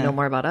 You want to Yeah, know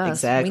more about us.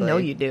 exactly. We know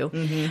you do.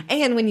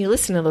 And when you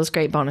listen to those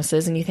great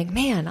bonuses and you think,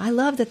 man, I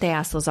love that they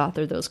asked those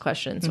authors those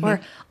questions. Or,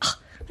 oh,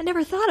 I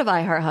never thought of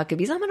I Heart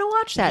Huckabees. I'm going to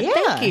watch that. Yeah.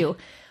 Thank you.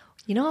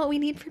 You know what we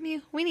need from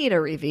you? We need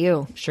a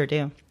review. Sure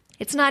do.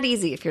 It's not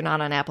easy if you're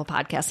not on Apple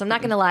Podcasts. I'm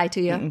not going to lie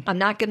to you. I'm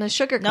not going to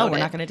sugarcoat it. No, we're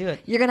not going to do it.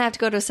 You're going to have to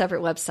go to a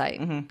separate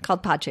website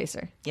called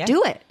Podchaser. Yeah.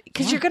 Do it.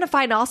 Because you're going to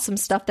find awesome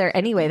stuff there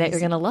anyway that you're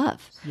going to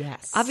love.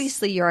 Yes.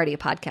 Obviously, you're already a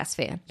podcast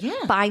fan. Yeah.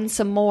 Find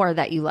some more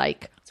that you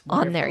like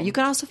on there. You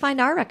can also find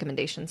our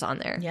recommendations on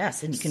there.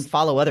 Yes, and you can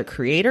follow other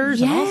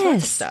creators and all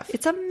sorts of stuff.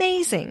 It's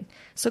amazing.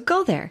 So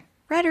go there.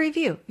 Write a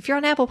review. If you're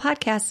on Apple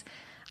Podcasts,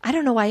 I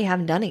don't know why you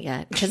haven't done it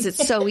yet because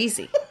it's so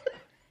easy.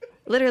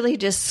 Literally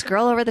just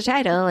scroll over the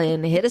title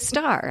and hit a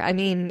star. I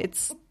mean,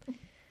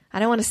 I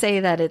don't want to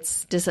say that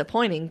it's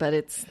disappointing, but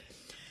it's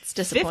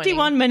disappointing.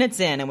 51 minutes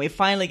in, and we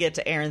finally get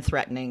to Aaron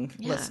threatening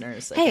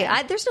listeners. Hey,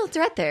 there's no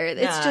threat there.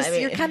 It's just I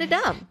mean- you're kind of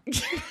dumb.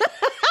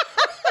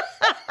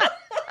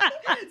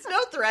 It's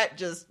no threat,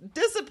 just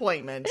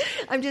disappointment.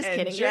 I'm just In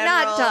kidding. You're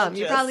not general, dumb.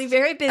 You're just- probably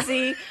very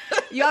busy.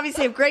 You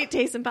obviously have great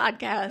taste in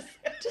podcasts.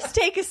 Just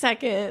take a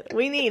second.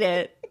 We need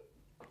it.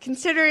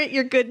 Consider it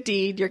your good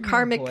deed, your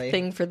karmic boy.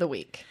 thing for the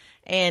week.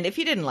 And if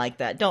you didn't like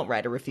that, don't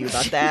write a review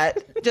about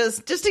that.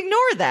 just ignore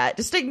that.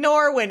 Just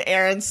ignore when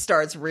Aaron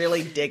starts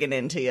really digging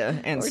into you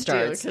and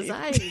starts. Because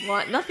I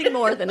want nothing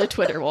more than a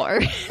Twitter war.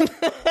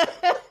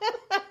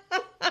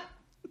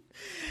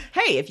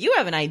 Hey, if you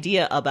have an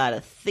idea about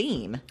a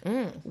theme,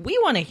 we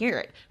want to hear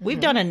it. We've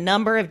done a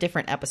number of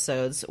different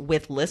episodes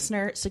with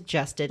listener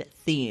suggested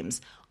themes.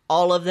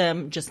 All of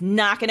them just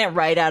knocking it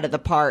right out of the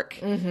park.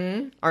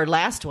 Our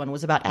last one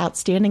was about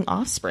outstanding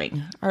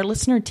offspring. Our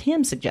listener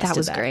Tim suggested that. That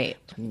was great.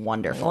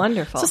 Wonderful.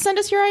 Wonderful. So send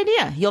us your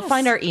idea. You'll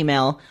find our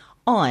email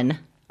on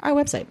our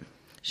website.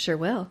 Sure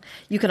will.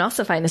 You can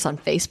also find us on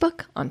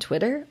Facebook, on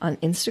Twitter, on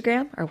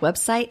Instagram, our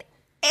website,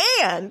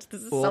 and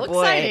this is so boy,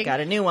 exciting. got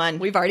a new one.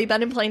 We've already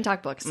been in Plain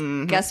Talk Books.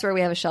 Guess where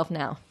we have a shelf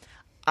now?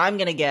 I'm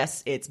going to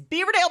guess it's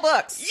Beaverdale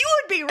Books. You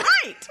would be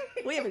right.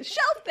 We have a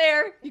shelf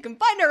there. You can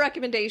find our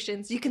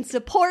recommendations. You can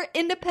support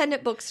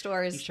independent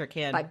bookstores. You sure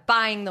can. By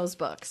buying those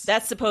books.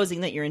 That's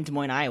supposing that you're in Des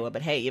Moines, Iowa.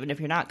 But hey, even if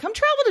you're not, come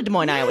travel to Des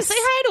Moines, Iowa. Say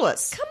hi to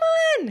us. Come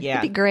on. Yeah.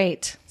 It'd be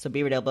great. So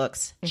Beaverdale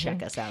Books,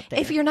 check us out there.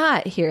 If you're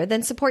not here,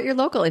 then support your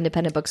local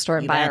independent bookstore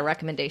and buy bet. our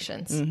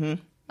recommendations.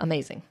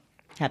 Amazing.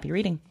 Happy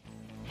reading.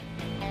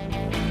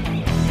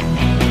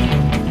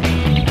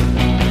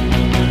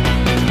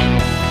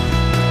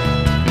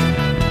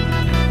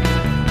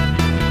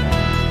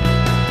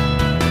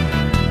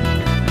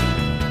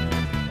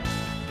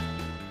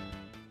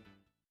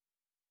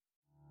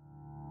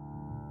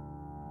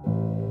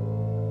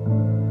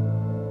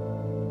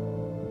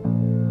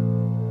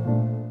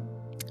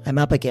 I'm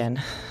up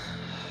again.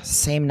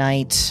 Same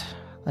night,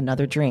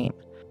 another dream.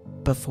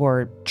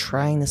 Before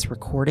trying this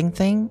recording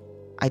thing,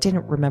 I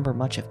didn't remember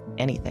much of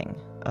anything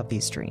of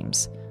these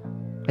dreams.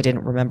 I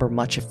didn't remember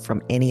much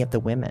from any of the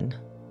women.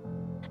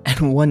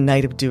 And one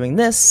night of doing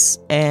this,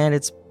 and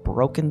it's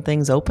broken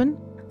things open.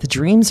 The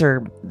dreams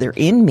they're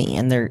in me,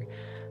 and they're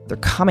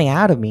coming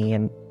out of me,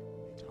 and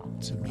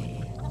To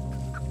me,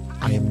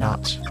 I am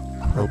not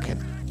broken.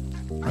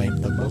 I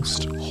am the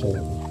most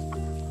whole,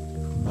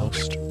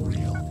 most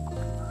real.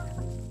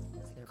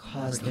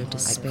 cause their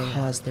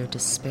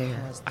despair.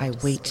 I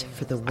wait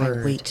for the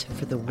word.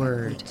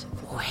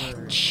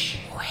 Witch.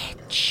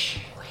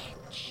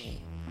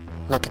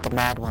 Look at the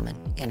mad woman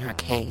in her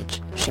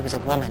cage. She was a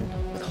woman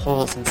with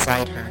holes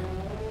inside her.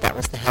 That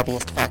was the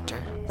heaviest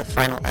factor, the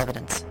final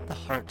evidence, the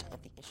heart of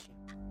the issue.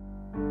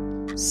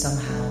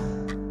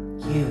 Somehow,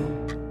 you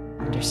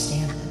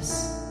understand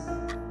this.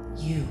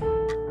 You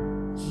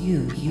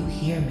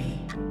hear me.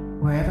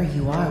 Wherever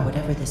you are,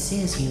 whatever this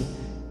is, you...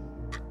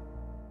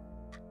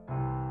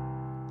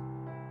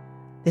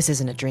 This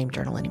isn't a dream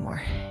journal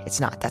anymore. It's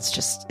not. It's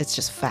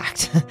just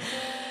fact.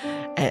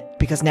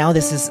 Because now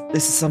this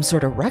is some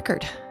sort of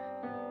record.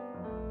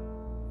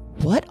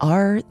 What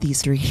are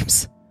these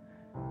dreams?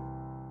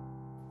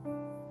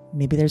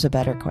 Maybe there's a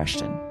better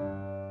question.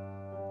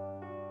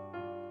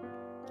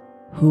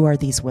 Who are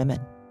these women?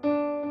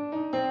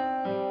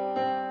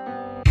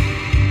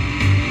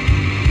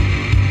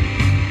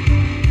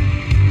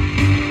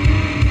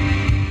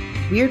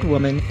 Weird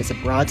Woman is a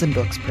Broads and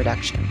Books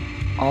production.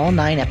 All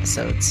 9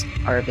 episodes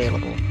are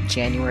available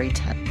January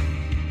 10th.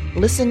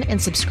 Listen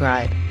and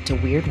subscribe to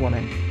Weird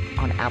Woman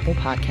on Apple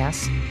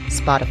Podcasts,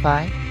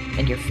 Spotify,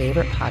 and your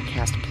favorite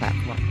podcast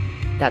platform.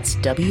 That's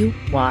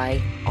WYRD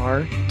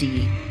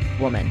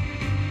Woman,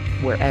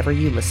 wherever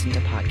you listen to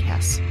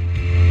podcasts.